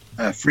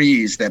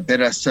freeze that bit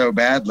us so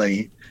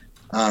badly.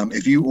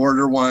 If you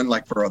order one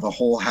like for the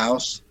whole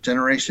house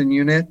generation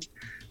unit,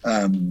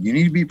 you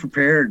need to be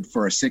prepared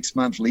for a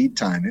 6-month lead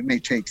time. It may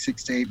take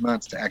 6 to 8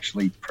 months to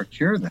actually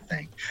procure the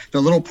thing.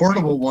 The little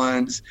portable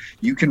ones,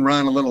 you can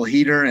run a little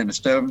heater and a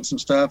stove and some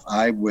stuff.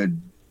 I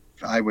would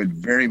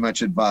very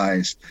much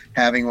advise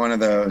having one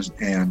of those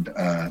and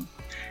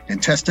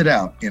test it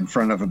out in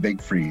front of a big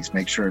freeze.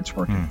 Make sure it's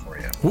working for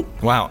you.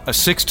 Wow, a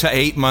 6 to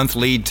 8 month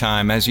lead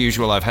time. As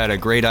usual, I've had a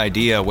great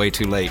idea way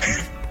too late.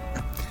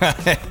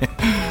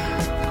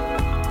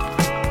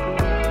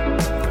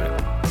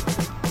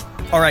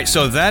 All right,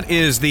 so that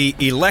is the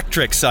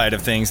electric side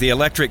of things, the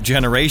electric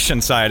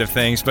generation side of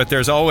things, but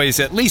there's always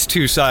at least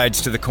two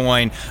sides to the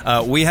coin.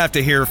 We have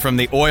to hear from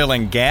the oil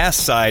and gas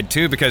side,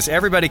 too, because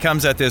everybody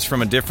comes at this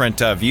from a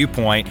different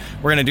viewpoint.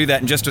 We're going to do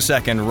that in just a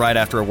second, right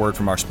after a word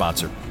from our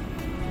sponsor.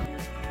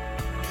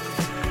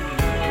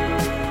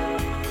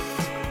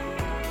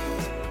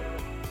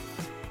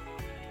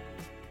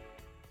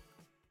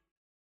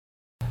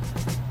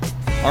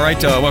 All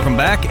right, welcome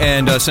back.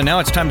 And so now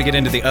it's time to get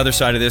into the other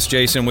side of this,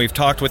 Jason. We've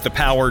talked with the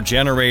power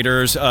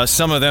generators.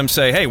 Some of them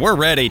say, hey, we're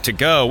ready to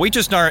go. We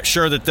just aren't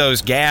sure that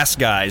those gas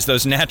guys,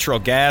 those natural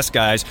gas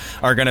guys,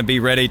 are going to be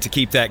ready to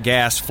keep that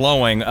gas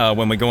flowing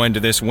when we go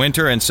into this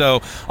winter. And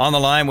so on the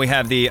line, we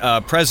have the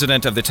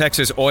president of the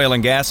Texas Oil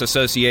and Gas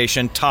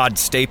Association, Todd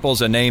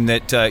Staples, a name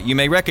that you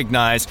may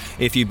recognize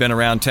if you've been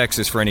around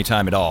Texas for any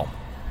time at all.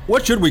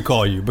 What should we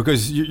call you?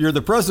 Because you're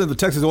the president of the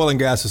Texas Oil and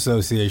Gas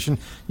Association.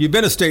 You've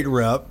been a state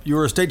rep. You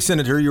were a state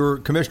senator. You were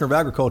commissioner of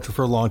agriculture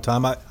for a long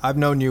time. I've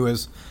known you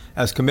as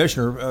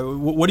commissioner.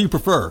 What do you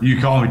prefer?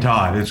 You call me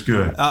Todd. It's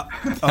good.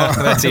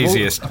 That's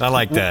easiest. I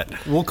like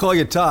that. We'll call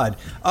you Todd.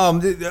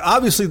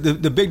 Obviously,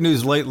 the big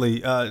news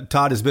lately,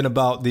 Todd, has been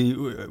about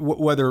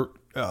whether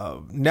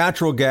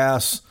natural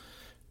gas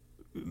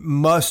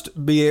must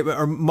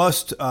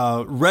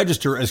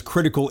register as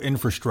critical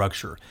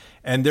infrastructure.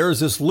 And there's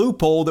this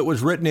loophole that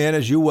was written in,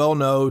 as you well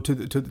know, to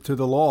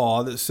the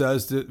law that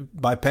says that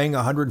by paying a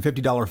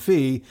 $150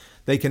 fee,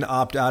 they can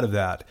opt out of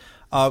that.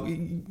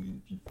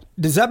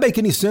 Does that make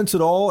any sense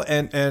at all?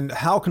 And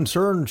how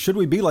concerned should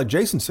we be, like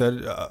Jason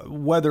said,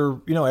 whether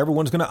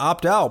everyone's going to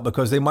opt out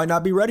because they might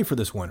not be ready for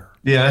this winter?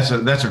 Yeah,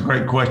 that's a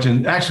great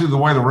question. Actually, the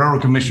way the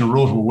Railroad Commission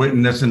rules were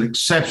written, that's an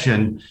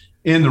exception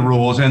in the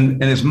rules.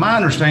 And it's my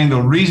understanding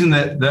the reason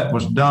that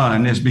was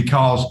done is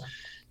because,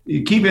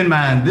 keep in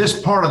mind,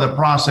 this part of the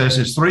process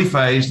is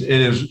three-phased.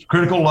 It is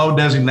critical load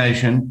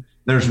designation,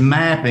 there's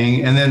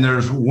mapping, and then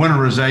there's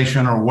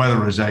winterization or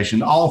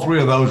weatherization. All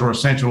three of those are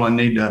essential and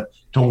need to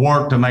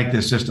work to make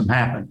this system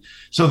happen.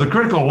 So the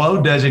critical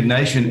load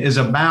designation is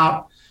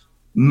about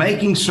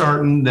making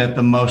certain that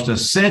the most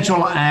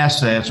essential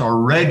assets are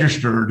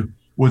registered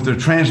with the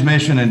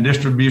transmission and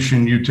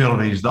distribution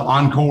utilities, the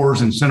Encores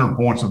and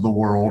CenterPoints of the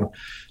world,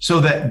 so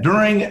that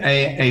during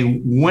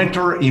a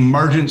winter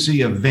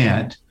emergency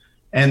event,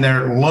 and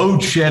their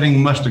load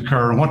shedding must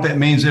occur. And what that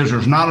means is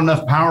there's not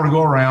enough power to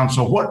go around.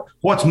 So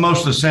what's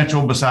most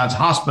essential besides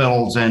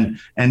hospitals and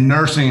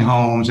nursing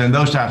homes and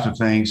those types of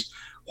things?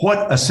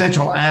 What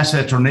essential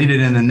assets are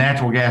needed in the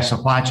natural gas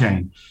supply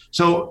chain?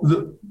 So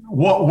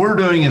what we're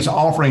doing is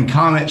offering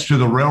comments to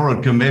the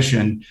Railroad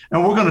Commission,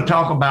 and we're going to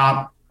talk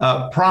about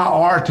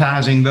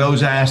prioritizing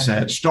those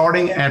assets,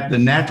 starting at the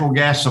natural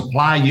gas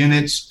supply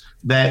units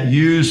that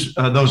use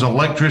those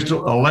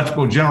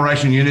electrical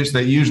generation units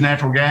that use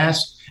natural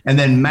gas, and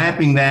then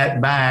mapping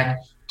that back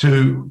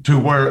to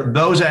where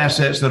those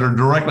assets that are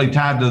directly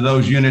tied to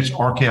those units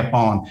are kept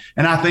on.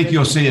 And I think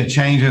you'll see a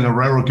change in the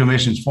Railroad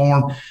Commission's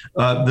form.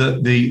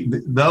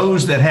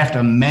 Those that have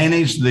to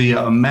manage the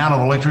amount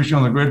of electricity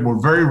on the grid were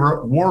very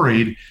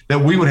worried that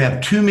we would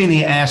have too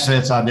many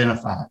assets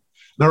identified.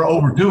 There are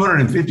over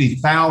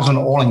 250,000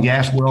 oil and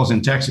gas wells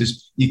in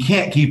Texas. You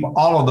can't keep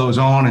all of those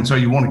on, and so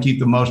you want to keep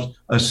the most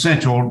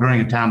essential during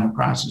a time of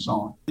crisis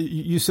on.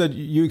 You said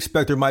you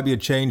expect there might be a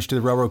change to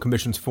the Railroad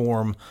Commission's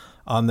form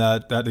on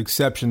that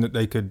exception that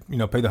they could,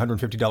 pay the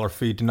 $150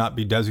 fee to not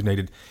be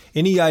designated.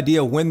 Any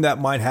idea when that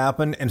might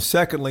happen? And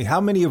secondly, how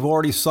many have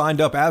already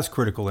signed up as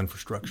critical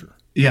infrastructure?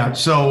 Yeah,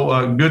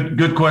 so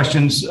good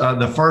questions.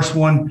 The first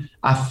one,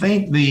 I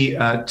think the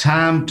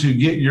time to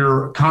get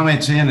your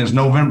comments in is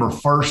November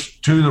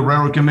 1st to the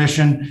Railroad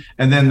Commission.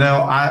 And then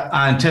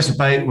I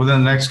anticipate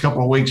within the next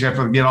couple of weeks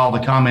after they get all the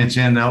comments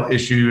in, they'll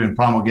issue and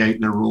promulgate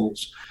their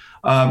rules.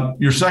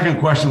 Your second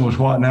question was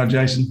what now,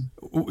 Jason?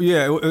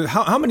 Yeah,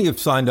 how many have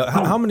signed up?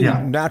 How many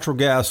natural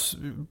gas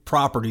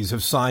properties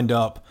have signed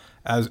up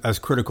as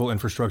critical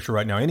infrastructure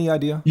right now? Any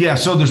idea? Yeah,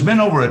 so there's been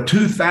over a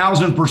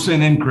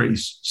 2,000%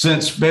 increase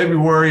since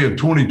February of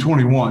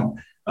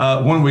 2021.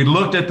 When we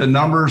looked at the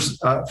numbers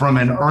from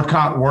an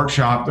ERCOT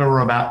workshop, there were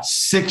about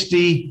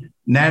 60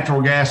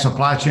 natural gas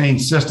supply chain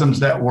systems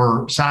that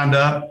were signed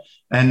up.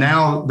 And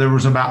now there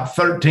was about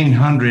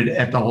 1,300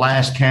 at the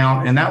last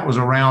count. And that was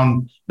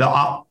around the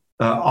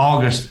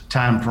August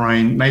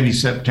timeframe, maybe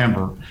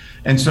September.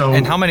 And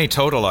how many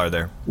total are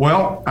there?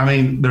 Well,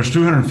 there's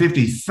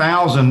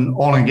 250,000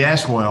 oil and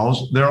gas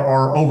wells. There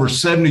are over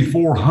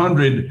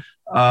 7,400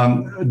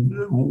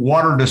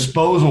 water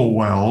disposal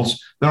wells.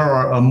 There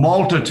are a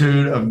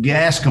multitude of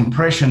gas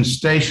compression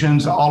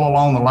stations all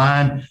along the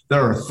line.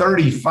 There are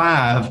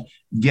 35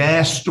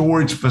 gas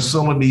storage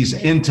facilities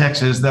in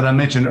Texas that I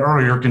mentioned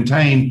earlier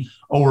contain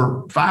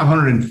over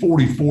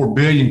 544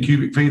 billion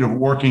cubic feet of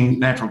working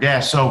natural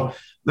gas. So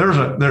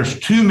there's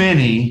too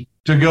many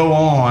to go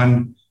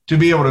on to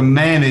be able to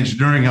manage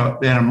during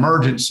an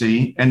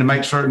emergency and to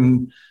make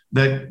certain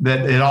that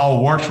it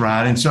all works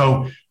right. And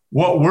so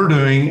what we're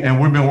doing,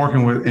 and we've been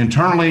working with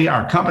internally,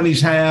 our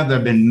companies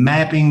they've been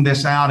mapping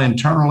this out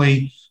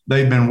internally.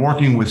 They've been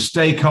working with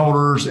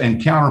stakeholders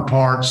and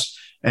counterparts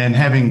and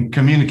having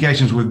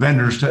communications with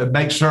vendors to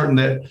make certain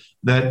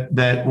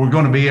that we're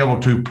going to be able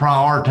to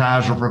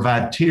prioritize or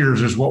provide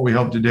tiers is what we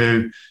hope to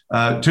do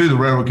to the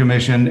Railroad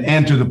Commission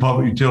and to the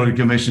Public Utility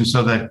Commission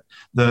so that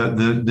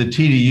the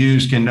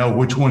TDUs can know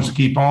which ones to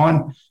keep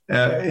on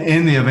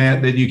in the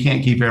event that you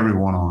can't keep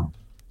everyone on.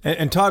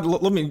 And Todd,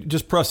 let me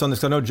just press on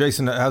this. I know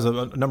Jason has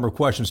a number of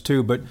questions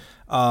too, but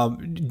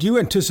do you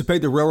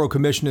anticipate the Railroad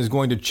Commission is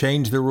going to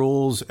change the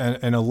rules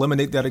and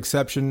eliminate that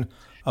exception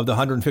of the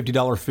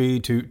 $150 fee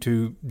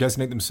to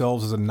designate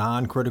themselves as a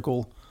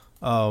non-critical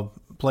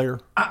player?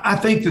 I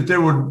think that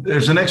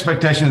there's an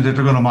expectation that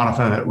they're going to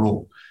modify that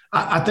rule.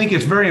 I think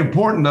it's very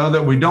important, though,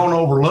 that we don't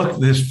overlook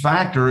this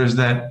factor is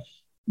that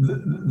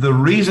the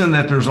reason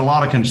that there's a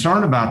lot of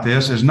concern about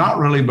this is not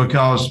really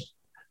because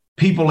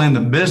people in the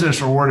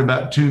business are worried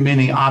about too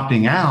many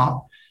opting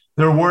out.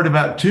 They're worried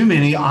about too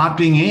many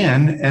opting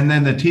in, and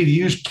then the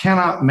TDUs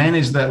cannot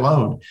manage that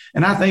load.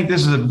 And I think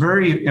this is a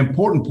very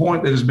important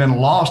point that has been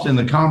lost in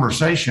the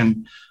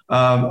conversation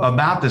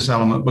about this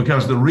element,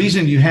 because the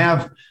reason you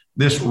have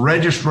this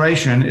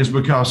registration is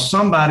because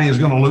somebody is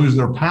going to lose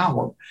their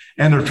power,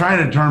 and they're trying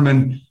to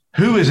determine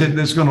who is it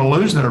that's going to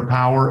lose their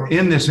power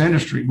in this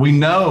industry. We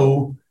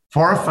know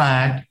for a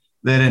fact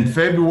that in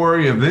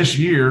February of this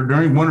year,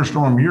 during Winter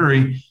Storm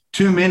Uri,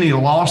 too many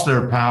lost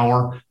their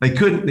power. They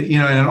couldn't,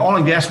 and an oil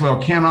and gas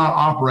well cannot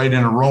operate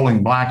in a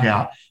rolling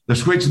blackout. The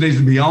switch needs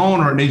to be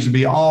on or it needs to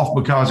be off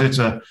because it's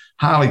a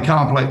highly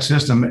complex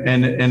system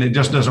and it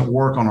just doesn't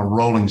work on a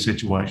rolling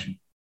situation.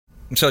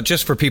 So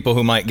just for people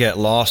who might get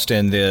lost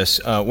in this,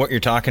 what you're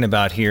talking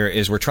about here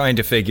is we're trying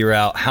to figure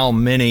out how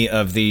many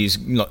of these,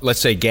 let's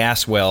say,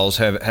 gas wells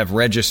have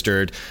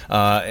registered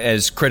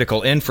as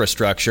critical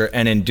infrastructure.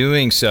 And in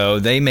doing so,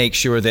 they make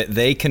sure that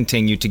they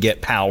continue to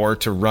get power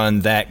to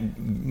run that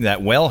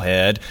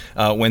wellhead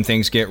when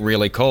things get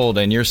really cold.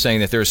 And you're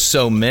saying that there's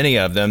so many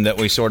of them that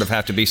we sort of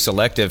have to be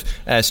selective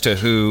as to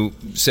who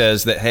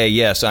says that, hey,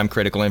 yes, I'm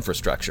critical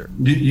infrastructure.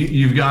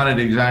 You've got it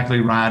exactly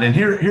right. And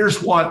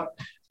here's what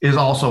is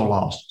also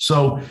lost.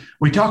 So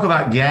we talk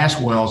about gas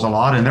wells a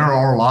lot, and there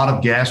are a lot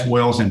of gas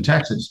wells in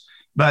Texas,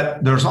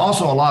 but there's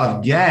also a lot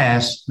of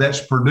gas that's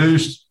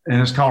produced,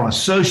 and it's called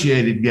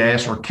associated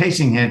gas or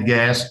casing head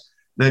gas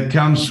that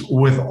comes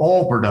with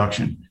oil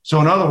production.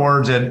 So in other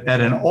words, at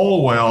an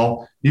oil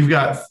well, you've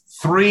got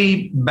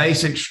three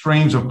basic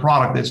streams of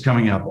product that's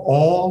coming up: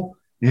 oil,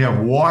 you have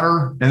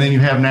water, and then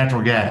you have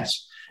natural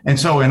gas. And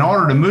so in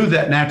order to move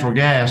that natural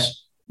gas,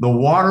 the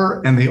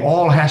water and the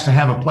oil has to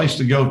have a place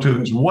to go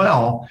to as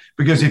well,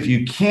 because if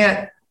you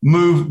can't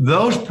move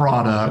those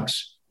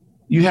products,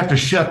 you have to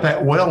shut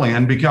that well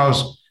in,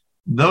 because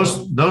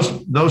those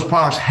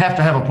products have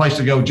to have a place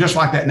to go, just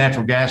like that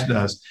natural gas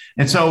does.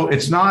 And so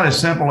it's not as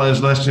simple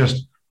as let's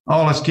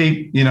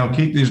keep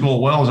these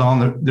little wells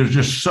on. There's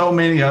just so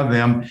many of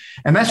them.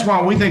 And that's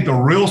why we think the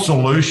real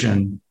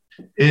solution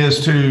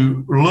is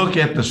to look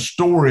at the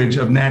storage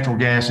of natural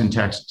gas in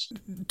Texas.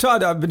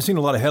 Todd, I've been seeing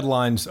a lot of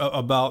headlines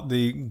about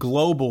the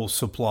global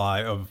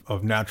supply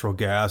of natural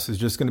gas is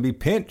just going to be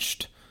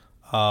pinched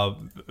for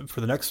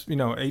the next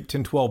 8,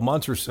 10, 12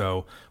 months or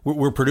so.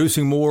 We're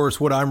producing more,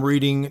 is what I'm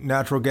reading,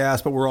 natural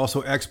gas, but we're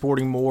also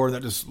exporting more.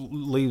 That just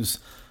leaves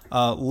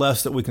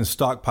less that we can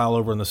stockpile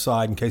over on the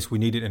side in case we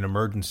need it in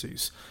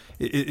emergencies.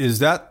 Is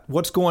that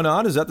what's going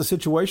on? Is that the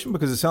situation?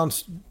 Because it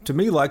sounds to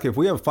me like if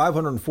we have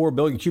 504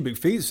 billion cubic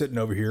feet sitting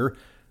over here,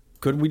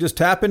 couldn't we just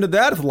tap into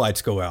that if the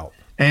lights go out?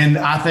 And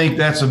I think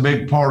that's a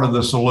big part of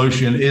the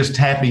solution is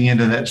tapping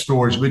into that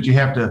storage, but you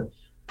have to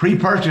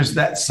pre-purchase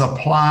that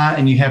supply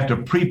and you have to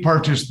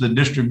pre-purchase the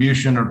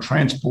distribution or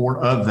transport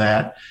of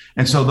that.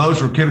 And so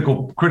those are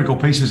critical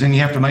pieces, and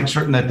you have to make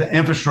certain that the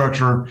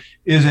infrastructure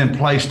is in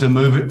place to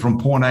move it from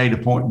point A to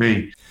point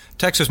B.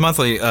 Texas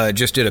Monthly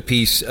just did a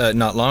piece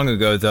not long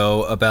ago,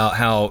 though, about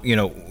how,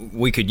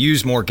 we could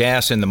use more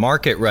gas in the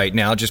market right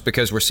now just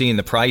because we're seeing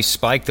the price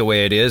spike the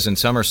way it is. And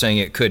some are saying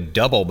it could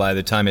double by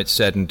the time it's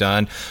said and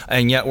done.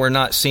 And yet we're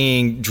not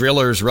seeing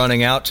drillers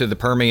running out to the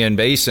Permian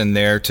Basin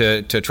there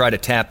to try to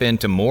tap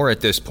into more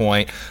at this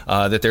point,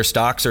 that their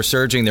stocks are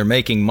surging. They're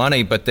making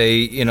money, but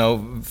they,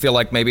 feel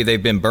like maybe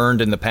they've been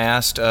burned in the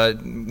past,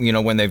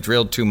 when they've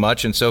drilled too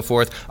much and so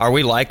forth. Are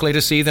we likely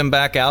to see them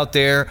back out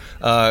there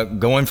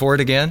going for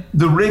it again?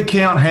 The rig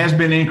count has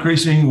been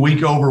increasing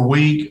week over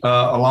week,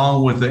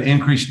 along with the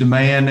increased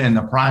demand, and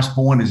the price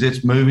point as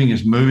it's moving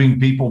is moving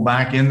people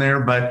back in there.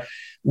 But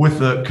with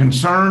the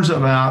concerns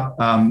about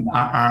the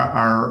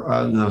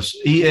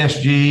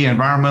ESG,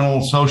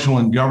 environmental, social,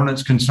 and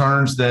governance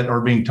concerns that are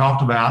being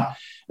talked about,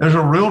 there's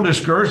a real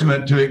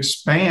discouragement to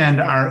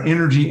expand our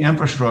energy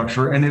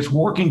infrastructure, and it's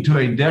working to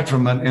a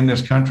detriment in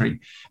this country.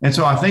 And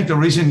so I think the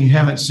reason you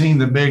haven't seen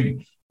the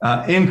big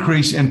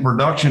increase in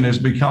production is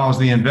because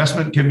the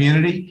investment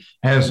community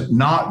has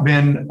not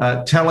been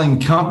telling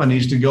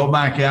companies to go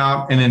back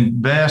out and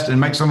invest and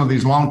make some of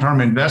these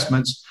long-term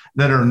investments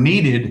that are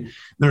needed.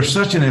 There's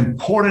such an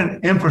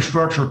important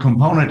infrastructure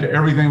component to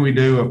everything we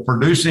do of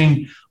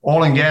producing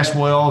oil and gas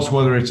wells,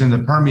 whether it's in the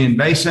Permian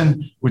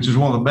Basin, which is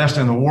one of the best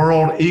in the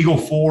world, Eagle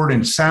Ford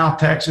in South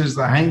Texas,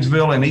 the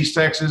Haynesville in East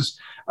Texas.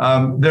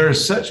 There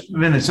has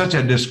been such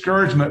a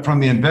discouragement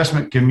from the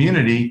investment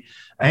community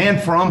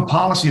and from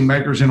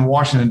policymakers in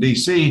Washington,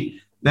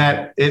 D.C.,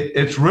 that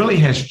it really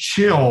has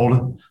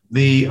chilled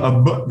the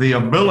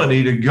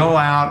ability to go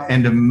out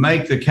and to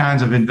make the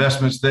kinds of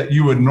investments that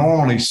you would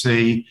normally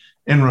see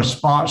in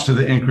response to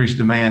the increased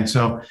demand.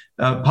 So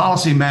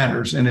policy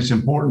matters, and it's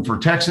important for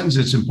Texans.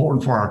 It's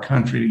important for our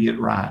country to get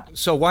right.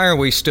 So why are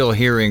we still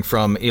hearing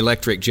from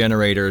electric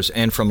generators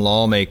and from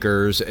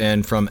lawmakers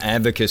and from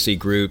advocacy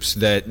groups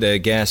that the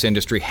gas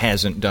industry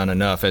hasn't done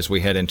enough as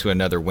we head into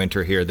another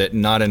winter here, that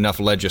not enough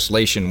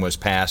legislation was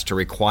passed to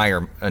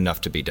require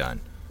enough to be done?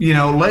 You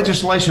know,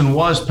 legislation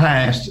was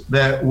passed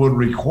that would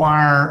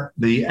require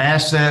the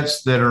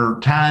assets that are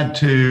tied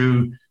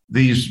to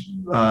these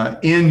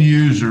end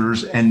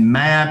users and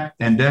mapped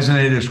and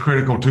designated as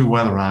critical to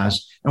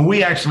weatherize. And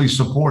we actually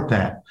support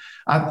that.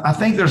 I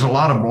think there's a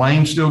lot of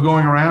blame still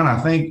going around. I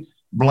think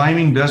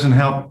blaming doesn't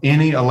help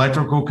any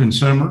electrical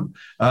consumer.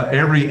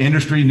 Every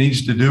industry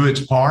needs to do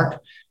its part.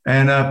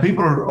 And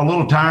people are a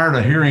little tired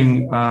of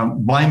hearing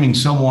blaming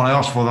someone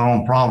else for their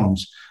own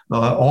problems. The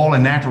oil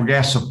and natural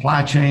gas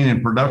supply chain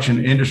and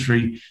production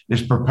industry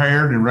is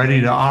prepared and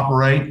ready to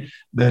operate.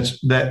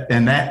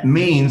 And that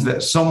means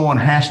that someone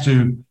has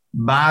to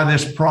buy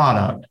this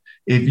product.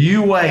 If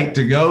you wait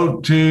to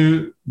go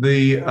to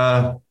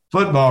the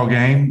football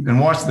game and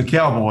watch the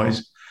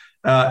Cowboys,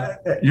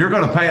 you're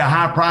going to pay a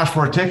high price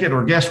for a ticket,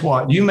 or guess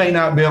what? You may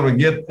not be able to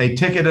get a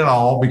ticket at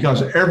all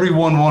because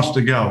everyone wants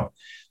to go.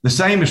 The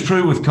same is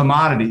true with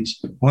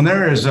commodities. When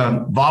there is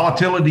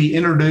volatility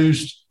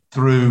introduced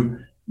through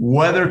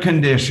weather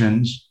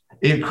conditions,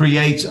 it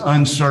creates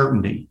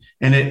uncertainty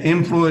and it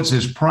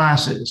influences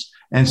prices.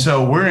 And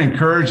so we're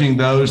encouraging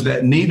those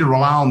that need to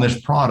rely on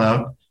this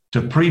product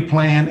to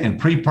pre-plan and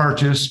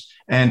pre-purchase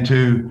and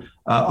to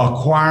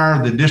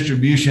acquire the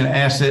distribution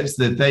assets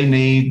that they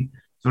need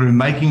through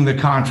making the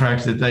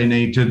contracts that they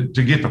need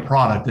to get the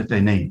product that they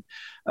need.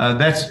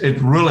 That's the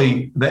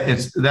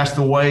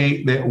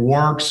way that it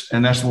works,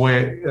 and that's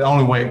the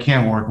only way it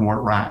can work and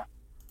work right.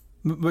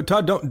 But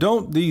Todd,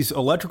 don't these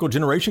electrical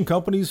generation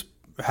companies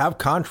have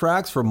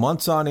contracts for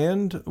months on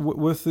end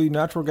with the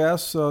natural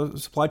gas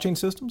supply chain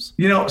systems?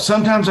 You know,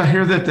 sometimes I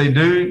hear that they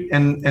do,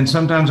 and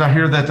sometimes I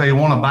hear that they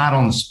want to buy it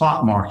on the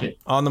spot market.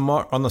 On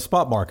the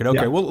spot market.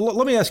 Okay. Yeah. Well,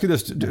 let me ask you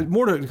this,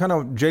 more to kind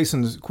of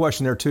Jason's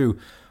question there too.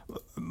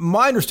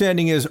 My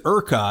understanding is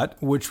ERCOT,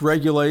 which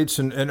regulates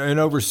and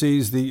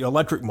oversees the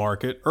electric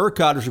market,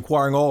 ERCOT is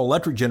requiring all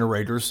electric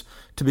generators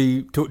to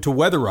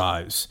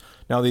weatherize.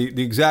 Now,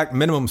 the exact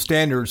minimum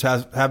standards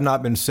have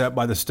not been set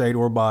by the state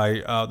or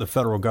by the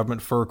federal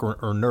government, FERC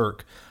or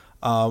NERC.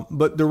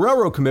 But the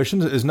Railroad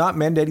Commission is not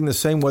mandating the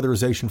same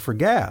weatherization for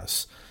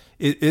gas.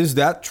 Is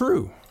that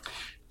true?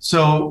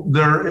 So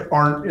there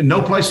are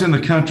no place in the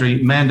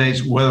country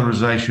mandates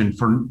weatherization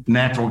for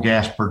natural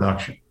gas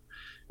production.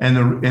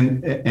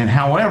 And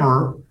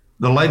however,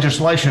 the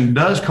legislation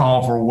does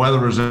call for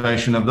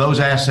weatherization of those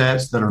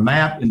assets that are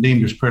mapped and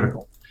deemed as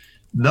critical.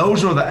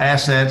 Those are the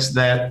assets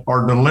that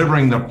are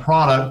delivering the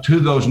product to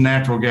those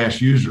natural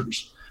gas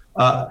users.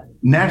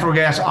 Natural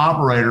gas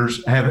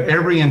operators have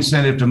every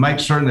incentive to make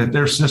certain that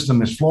their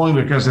system is flowing,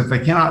 because if they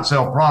cannot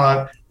sell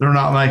product, they're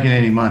not making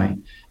any money.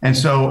 And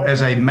so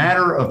as a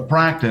matter of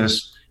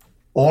practice,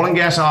 oil and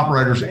gas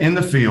operators in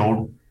the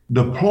field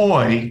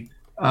deploy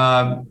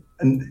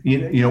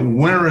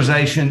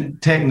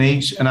winterization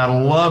techniques, and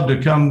I'd love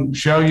to come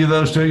show you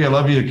those to you. I'd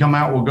love you to come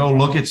out. We'll go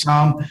look at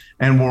some,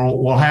 and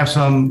we'll have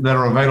some that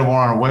are available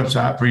on our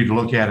website for you to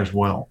look at as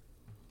well.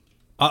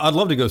 I'd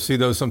love to go see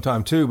those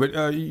sometime too,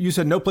 but you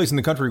said no place in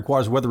the country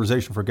requires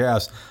weatherization for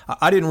gas.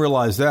 I didn't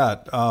realize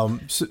that.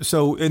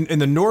 So in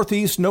the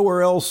Northeast,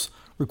 nowhere else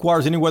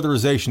requires any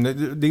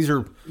weatherization. These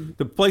are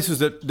the places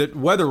that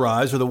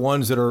weatherize are the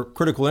ones that are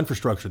critical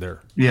infrastructure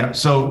there. Yeah.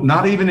 So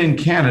not even in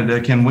Canada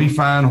can we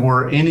find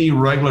where any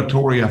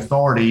regulatory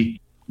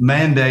authority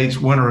mandates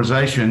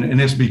winterization.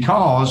 And it's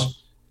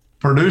because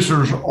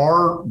producers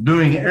are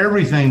doing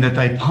everything that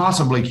they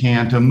possibly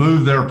can to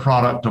move their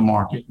product to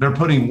market. They're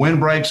putting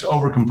windbreaks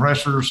over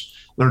compressors.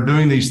 They're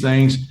doing these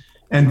things.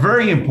 And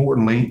very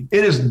importantly,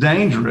 it is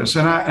dangerous.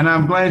 And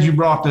I'm glad you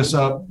brought this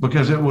up,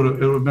 because it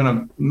would have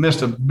been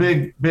missed a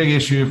big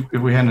issue if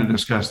we hadn't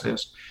discussed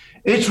this.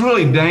 It's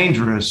really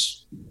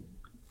dangerous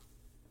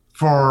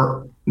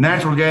for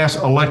natural gas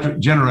electric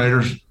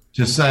generators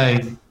to say,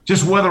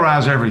 just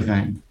weatherize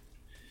everything.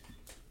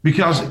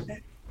 Because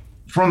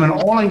from an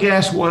oil and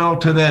gas well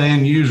to that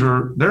end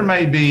user, there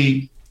may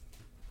be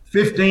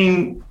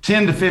 10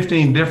 to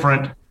 15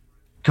 different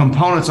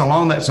components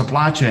along that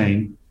supply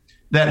chain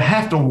that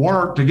have to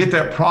work to get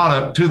that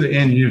product to the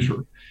end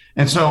user.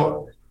 And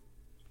so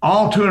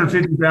all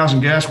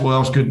 250,000 gas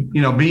wells could,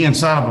 be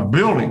inside of a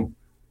building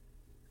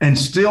and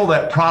still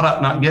that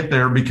product not get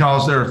there,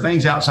 because there are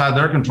things outside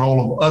their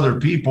control of other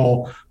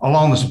people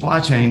along the supply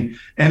chain.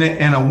 And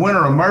in a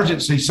winter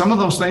emergency, some of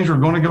those things are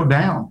going to go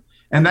down.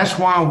 And that's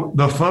why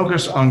the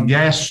focus on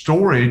gas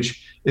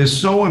storage is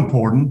so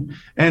important.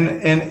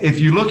 And if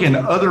you look in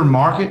other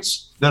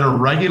markets that are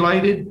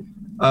regulated,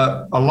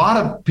 a lot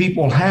of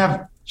people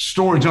have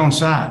storage on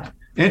site.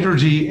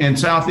 Entergy in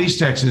Southeast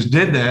Texas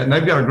did that, and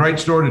they've got a great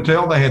story to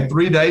tell. They had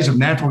 3 days of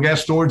natural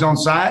gas storage on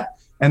site,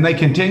 and they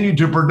continued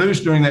to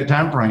produce during that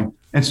time frame.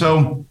 And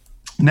so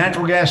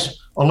natural gas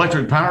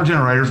electric power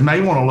generators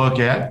may want to look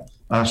at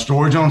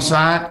storage on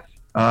site,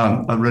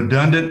 a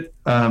redundant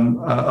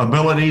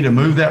ability to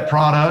move that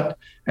product.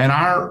 And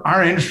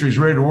our industry is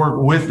ready to work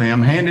with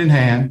them hand in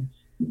hand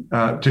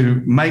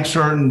to make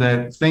certain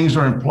that things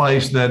are in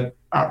place that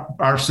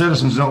our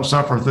citizens don't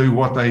suffer through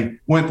what they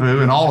went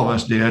through, and all of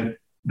us did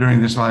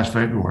during this last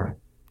February.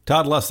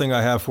 Todd, last thing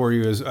I have for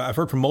you is I've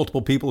heard from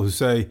multiple people who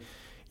say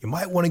you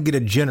might want to get a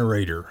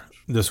generator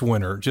this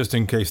winter just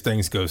in case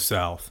things go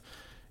south.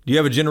 Do you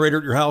have a generator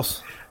at your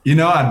house?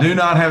 I do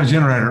not have a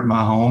generator at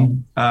my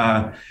home.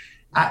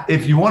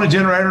 If you want a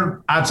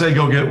generator, I'd say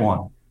go get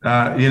one.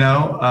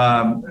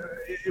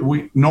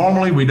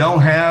 We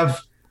don't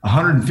have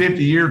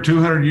 150-year,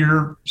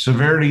 200-year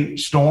severity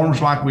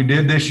storms like we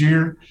did this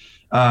year.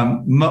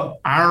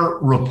 Our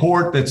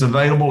report that's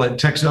available at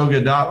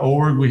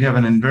texoga.org, we have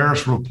an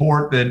Inverus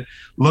report that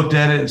looked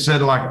at it and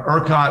said, like,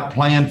 ERCOT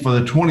planned for the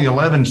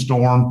 2011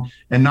 storm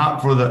and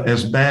not for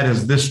as bad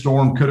as this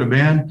storm could have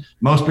been.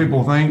 Most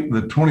people think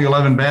the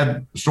 2011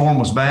 bad storm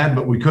was bad,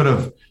 but we could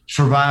have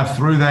survived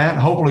through that.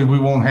 Hopefully we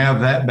won't have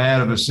that bad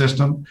of a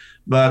system.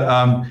 But,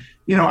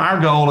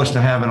 our goal is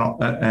to have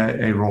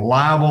a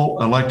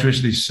reliable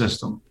electricity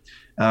system.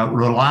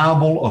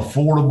 Reliable,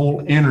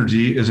 affordable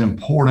energy is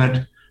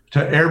important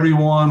to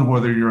everyone,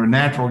 whether you're a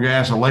natural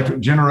gas electric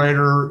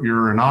generator,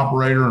 you're an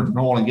operator of an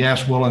oil and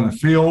gas well in the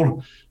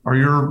field, or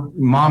you're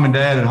mom and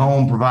dad at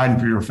home providing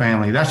for your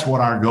family. That's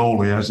what our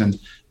goal is, and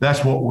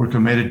that's what we're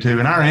committed to.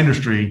 And our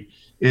industry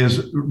is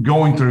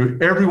going through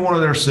every one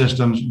of their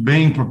systems,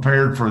 being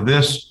prepared for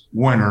this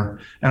winter.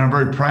 And I'm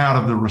very proud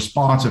of the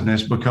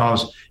responsiveness,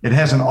 because it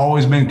hasn't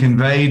always been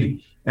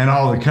conveyed in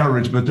all the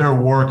coverage, but they're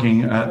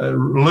working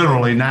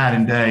literally night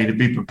and day to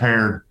be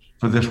prepared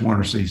for this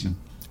winter season.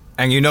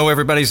 And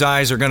everybody's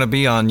eyes are going to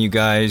be on you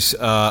guys.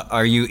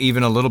 Are you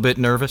even a little bit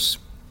nervous?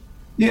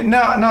 Yeah,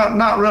 no,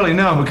 not really,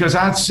 no, because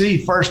I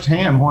see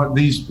firsthand what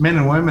these men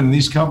and women in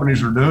these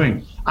companies are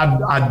doing.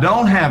 I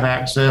don't have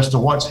access to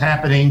what's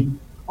happening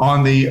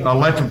on the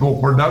electrical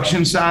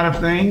production side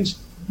of things.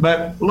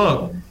 But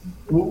look,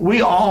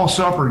 we all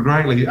suffered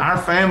greatly. Our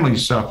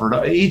families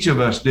suffered. Each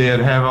of us did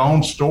have our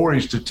own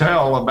stories to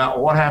tell about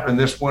what happened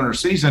this winter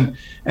season.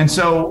 And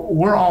so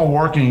we're all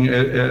working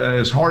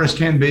as hard as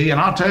can be. And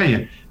I'll tell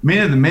you,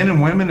 many of the men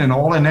and women in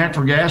oil and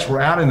natural gas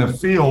were out in the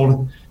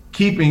field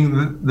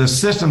keeping the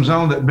systems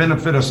on that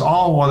benefit us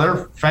all while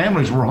their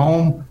families were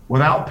home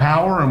without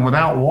power and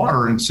without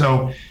water. And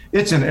so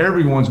it's in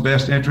everyone's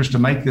best interest to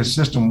make this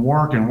system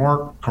work and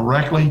work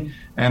correctly.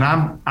 And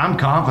I'm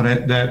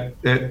confident that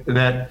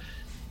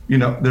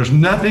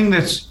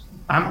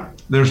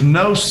there's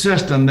no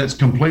system that's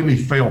completely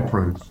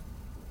fail-proof.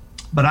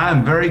 But I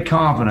am very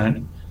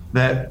confident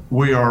that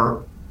we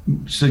are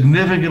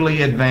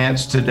significantly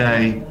advanced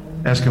today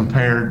as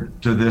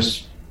compared to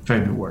this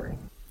February.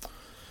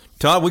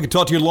 Todd, we could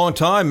talk to you a long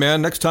time,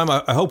 man. Next time,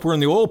 I hope we're in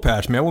the oil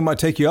patch, man. We might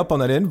take you up on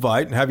that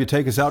invite and have you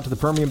take us out to the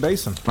Permian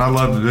Basin. I'd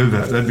love to do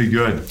that. That'd be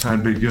good.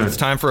 It's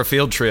time for a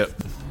field trip.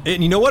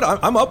 And you know what?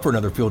 I'm up for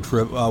another field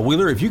trip.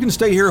 Wheeler, if you can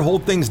stay here,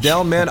 hold things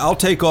down, man, I'll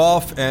take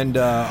off, and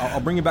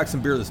I'll bring you back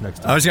some beer this next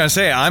time. I was going to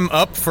say, I'm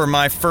up for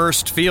my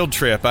first field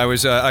trip.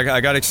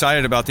 I got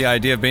excited about the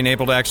idea of being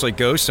able to actually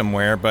go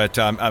somewhere, but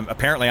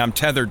apparently I'm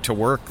tethered to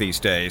work these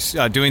days,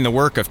 doing the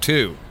work of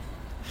two.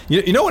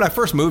 You know, when I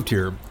first moved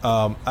here,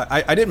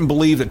 I didn't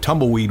believe that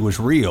tumbleweed was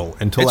real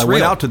until I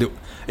went out to the...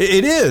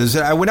 It is.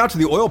 I went out to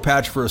the oil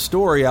patch for a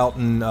story out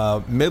in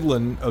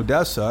Midland,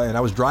 Odessa, and I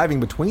was driving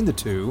between the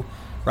two,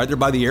 right there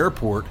by the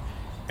airport,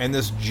 and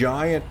this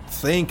giant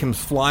thing comes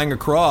flying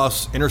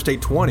across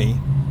Interstate 20,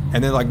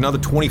 and then like another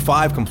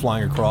 25 come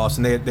flying across,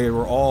 and they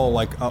were all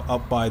like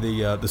up by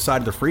the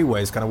side of the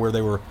freeways, kind of where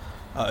they were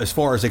as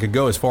far as they could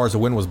go, as far as the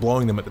wind was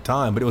blowing them at the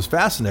time. But it was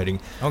fascinating.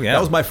 Oh, yeah.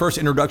 That was my first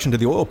introduction to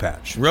the oil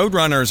patch.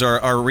 Roadrunners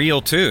are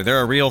real, too.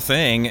 They're a real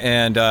thing,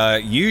 and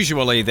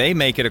usually they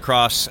make it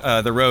across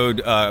the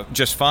road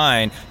just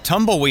fine.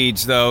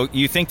 Tumbleweeds, though,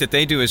 you think that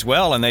they do as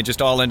well, and they just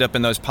all end up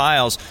in those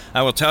piles.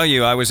 I will tell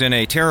you, I was in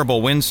a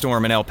terrible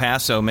windstorm in El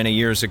Paso many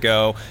years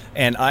ago,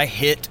 and I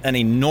hit an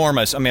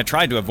enormous, I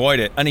tried to avoid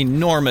it, an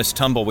enormous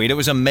tumbleweed. It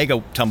was a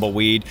mega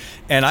tumbleweed,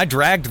 and I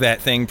dragged that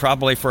thing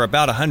probably for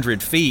about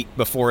 100 feet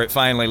before it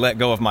finally let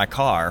go of my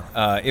car.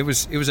 It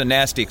was a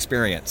nasty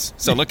experience.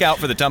 So look out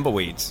for the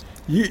tumbleweeds.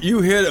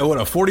 You hit a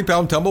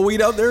 40-pound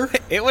tumbleweed out there?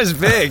 It was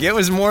big. It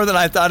was more than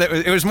I thought it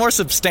was. It was more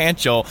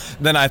substantial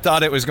than I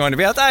thought it was going to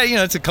be. I thought,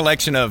 it's a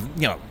collection of,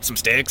 some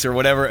sticks or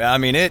whatever.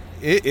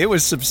 It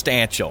was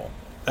substantial.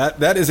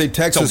 That is a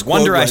Texas It's a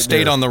wonder quote I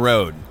stayed on the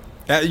road.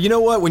 You know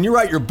what? When you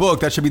write your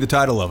book, that should be the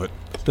title of it.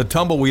 The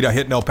tumbleweed I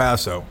hit in El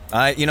Paso.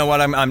 You know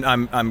what?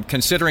 I'm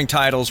considering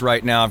titles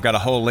right now. I've got a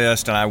whole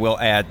list, and I will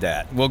add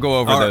that. We'll go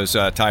over those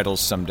titles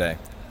someday.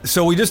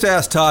 So we just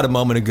asked Todd a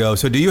moment ago.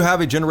 So do you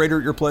have a generator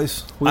at your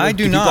place? I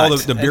do to not. Keep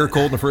all the beer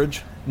cold in the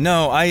fridge?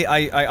 No,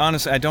 I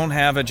honestly, I don't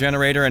have a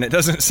generator, and it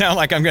doesn't sound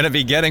like I'm going to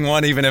be getting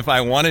one even if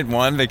I wanted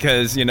one,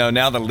 because,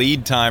 now the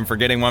lead time for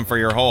getting one for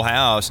your whole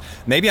house,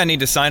 maybe I need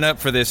to sign up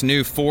for this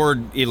new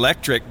Ford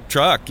electric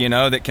truck,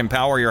 that can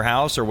power your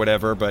house or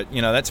whatever, but,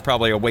 that's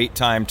probably a wait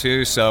time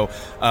too. So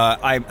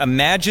I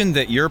imagine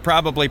that you're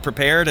probably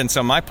prepared, and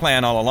so my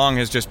plan all along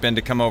has just been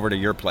to come over to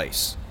your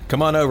place.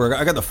 Come on over.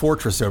 I got the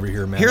Fortress over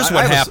here, man. Here's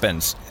what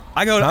happens.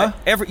 I go to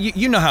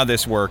you know how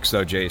this works,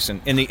 though,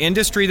 Jason. In the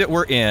industry that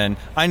we're in,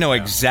 I know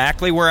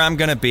exactly where I'm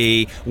going to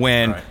be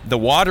when the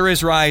water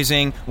is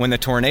rising, when the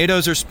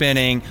tornadoes are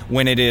spinning,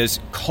 when it is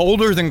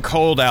colder than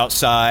cold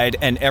outside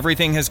and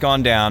everything has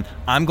gone down.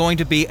 I'm going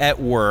to be at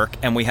work,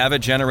 and we have a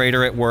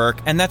generator at work,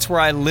 and that's where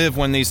I live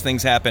when these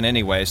things happen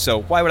anyway.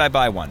 So why would I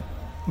buy one?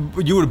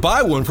 You would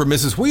buy one for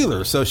Mrs.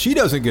 Wheeler so she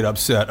doesn't get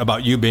upset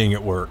about you being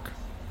at work.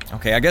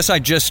 Okay, I guess I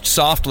just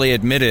softly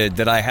admitted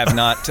that I have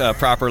not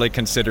properly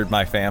considered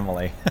my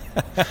family.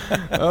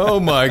 Oh,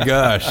 my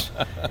gosh.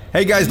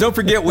 Hey, guys, don't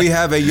forget we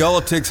have a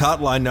Yolitics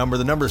hotline number.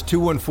 The number is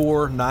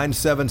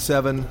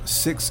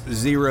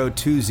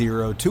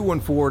 214-977-6020,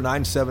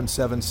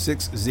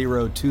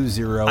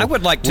 214-977-6020. I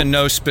would like to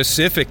know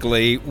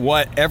specifically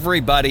what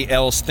everybody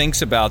else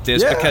thinks about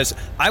this, because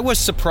I was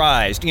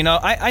surprised.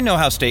 I know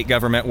how state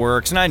government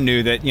works, and I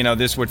knew that,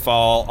 this would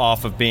fall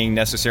off of being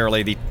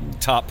necessarily the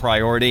top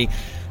priority.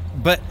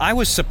 But I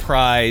was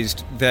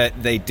surprised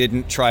that they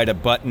didn't try to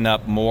button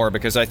up more,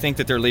 because I think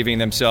that they're leaving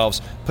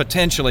themselves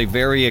potentially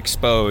very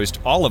exposed,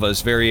 all of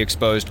us very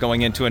exposed,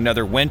 going into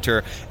another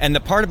winter. And the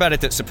part about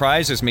it that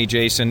surprises me,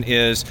 Jason,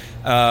 is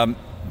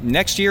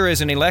next year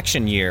is an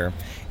election year.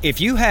 If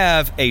you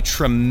have a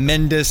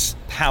tremendous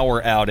power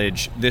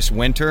outage this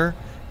winter,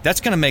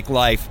 that's going to make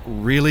life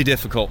really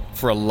difficult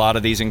for a lot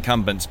of these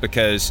incumbents,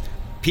 because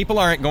a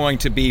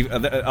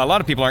lot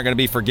of people aren't going to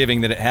be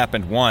forgiving that it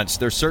happened once.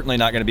 They're certainly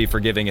not going to be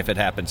forgiving if it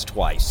happens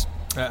twice.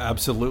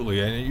 Absolutely,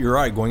 and you're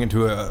right. Going into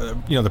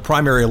the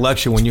primary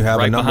election, when you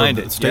have a number of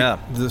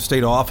the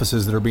state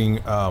offices that are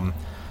being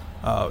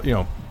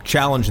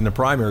challenged in the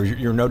primaries,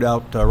 you're no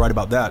doubt right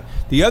about that.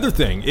 The other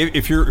thing,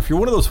 if you're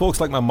one of those folks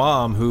like my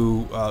mom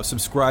who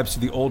subscribes to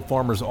the Old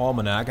Farmer's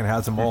Almanac and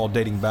has them all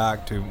dating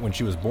back to when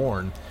she was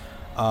born,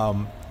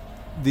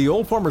 the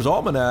Old Farmer's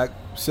Almanac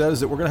says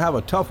that we're going to have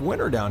a tough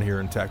winter down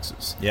here in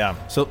Texas. Yeah.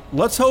 So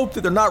let's hope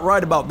that they're not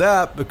right about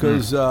that,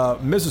 because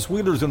Mrs.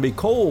 Wheeler is going to be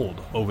cold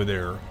over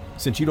there,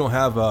 since you don't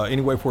have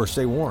any way for her to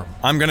stay warm.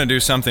 I'm going to do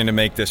something to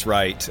make this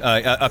right.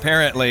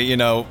 Apparently,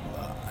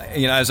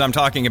 as I'm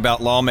talking about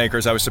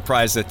lawmakers, I was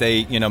surprised that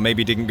they,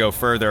 maybe didn't go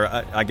further.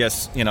 I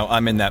guess,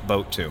 I'm in that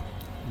boat too.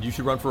 You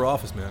should run for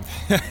office, man.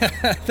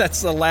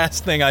 That's the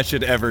last thing I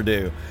should ever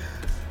do.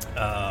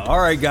 All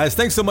right, guys.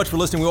 Thanks so much for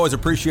listening. We always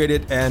appreciate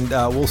it, and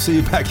we'll see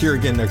you back here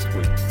again next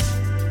week.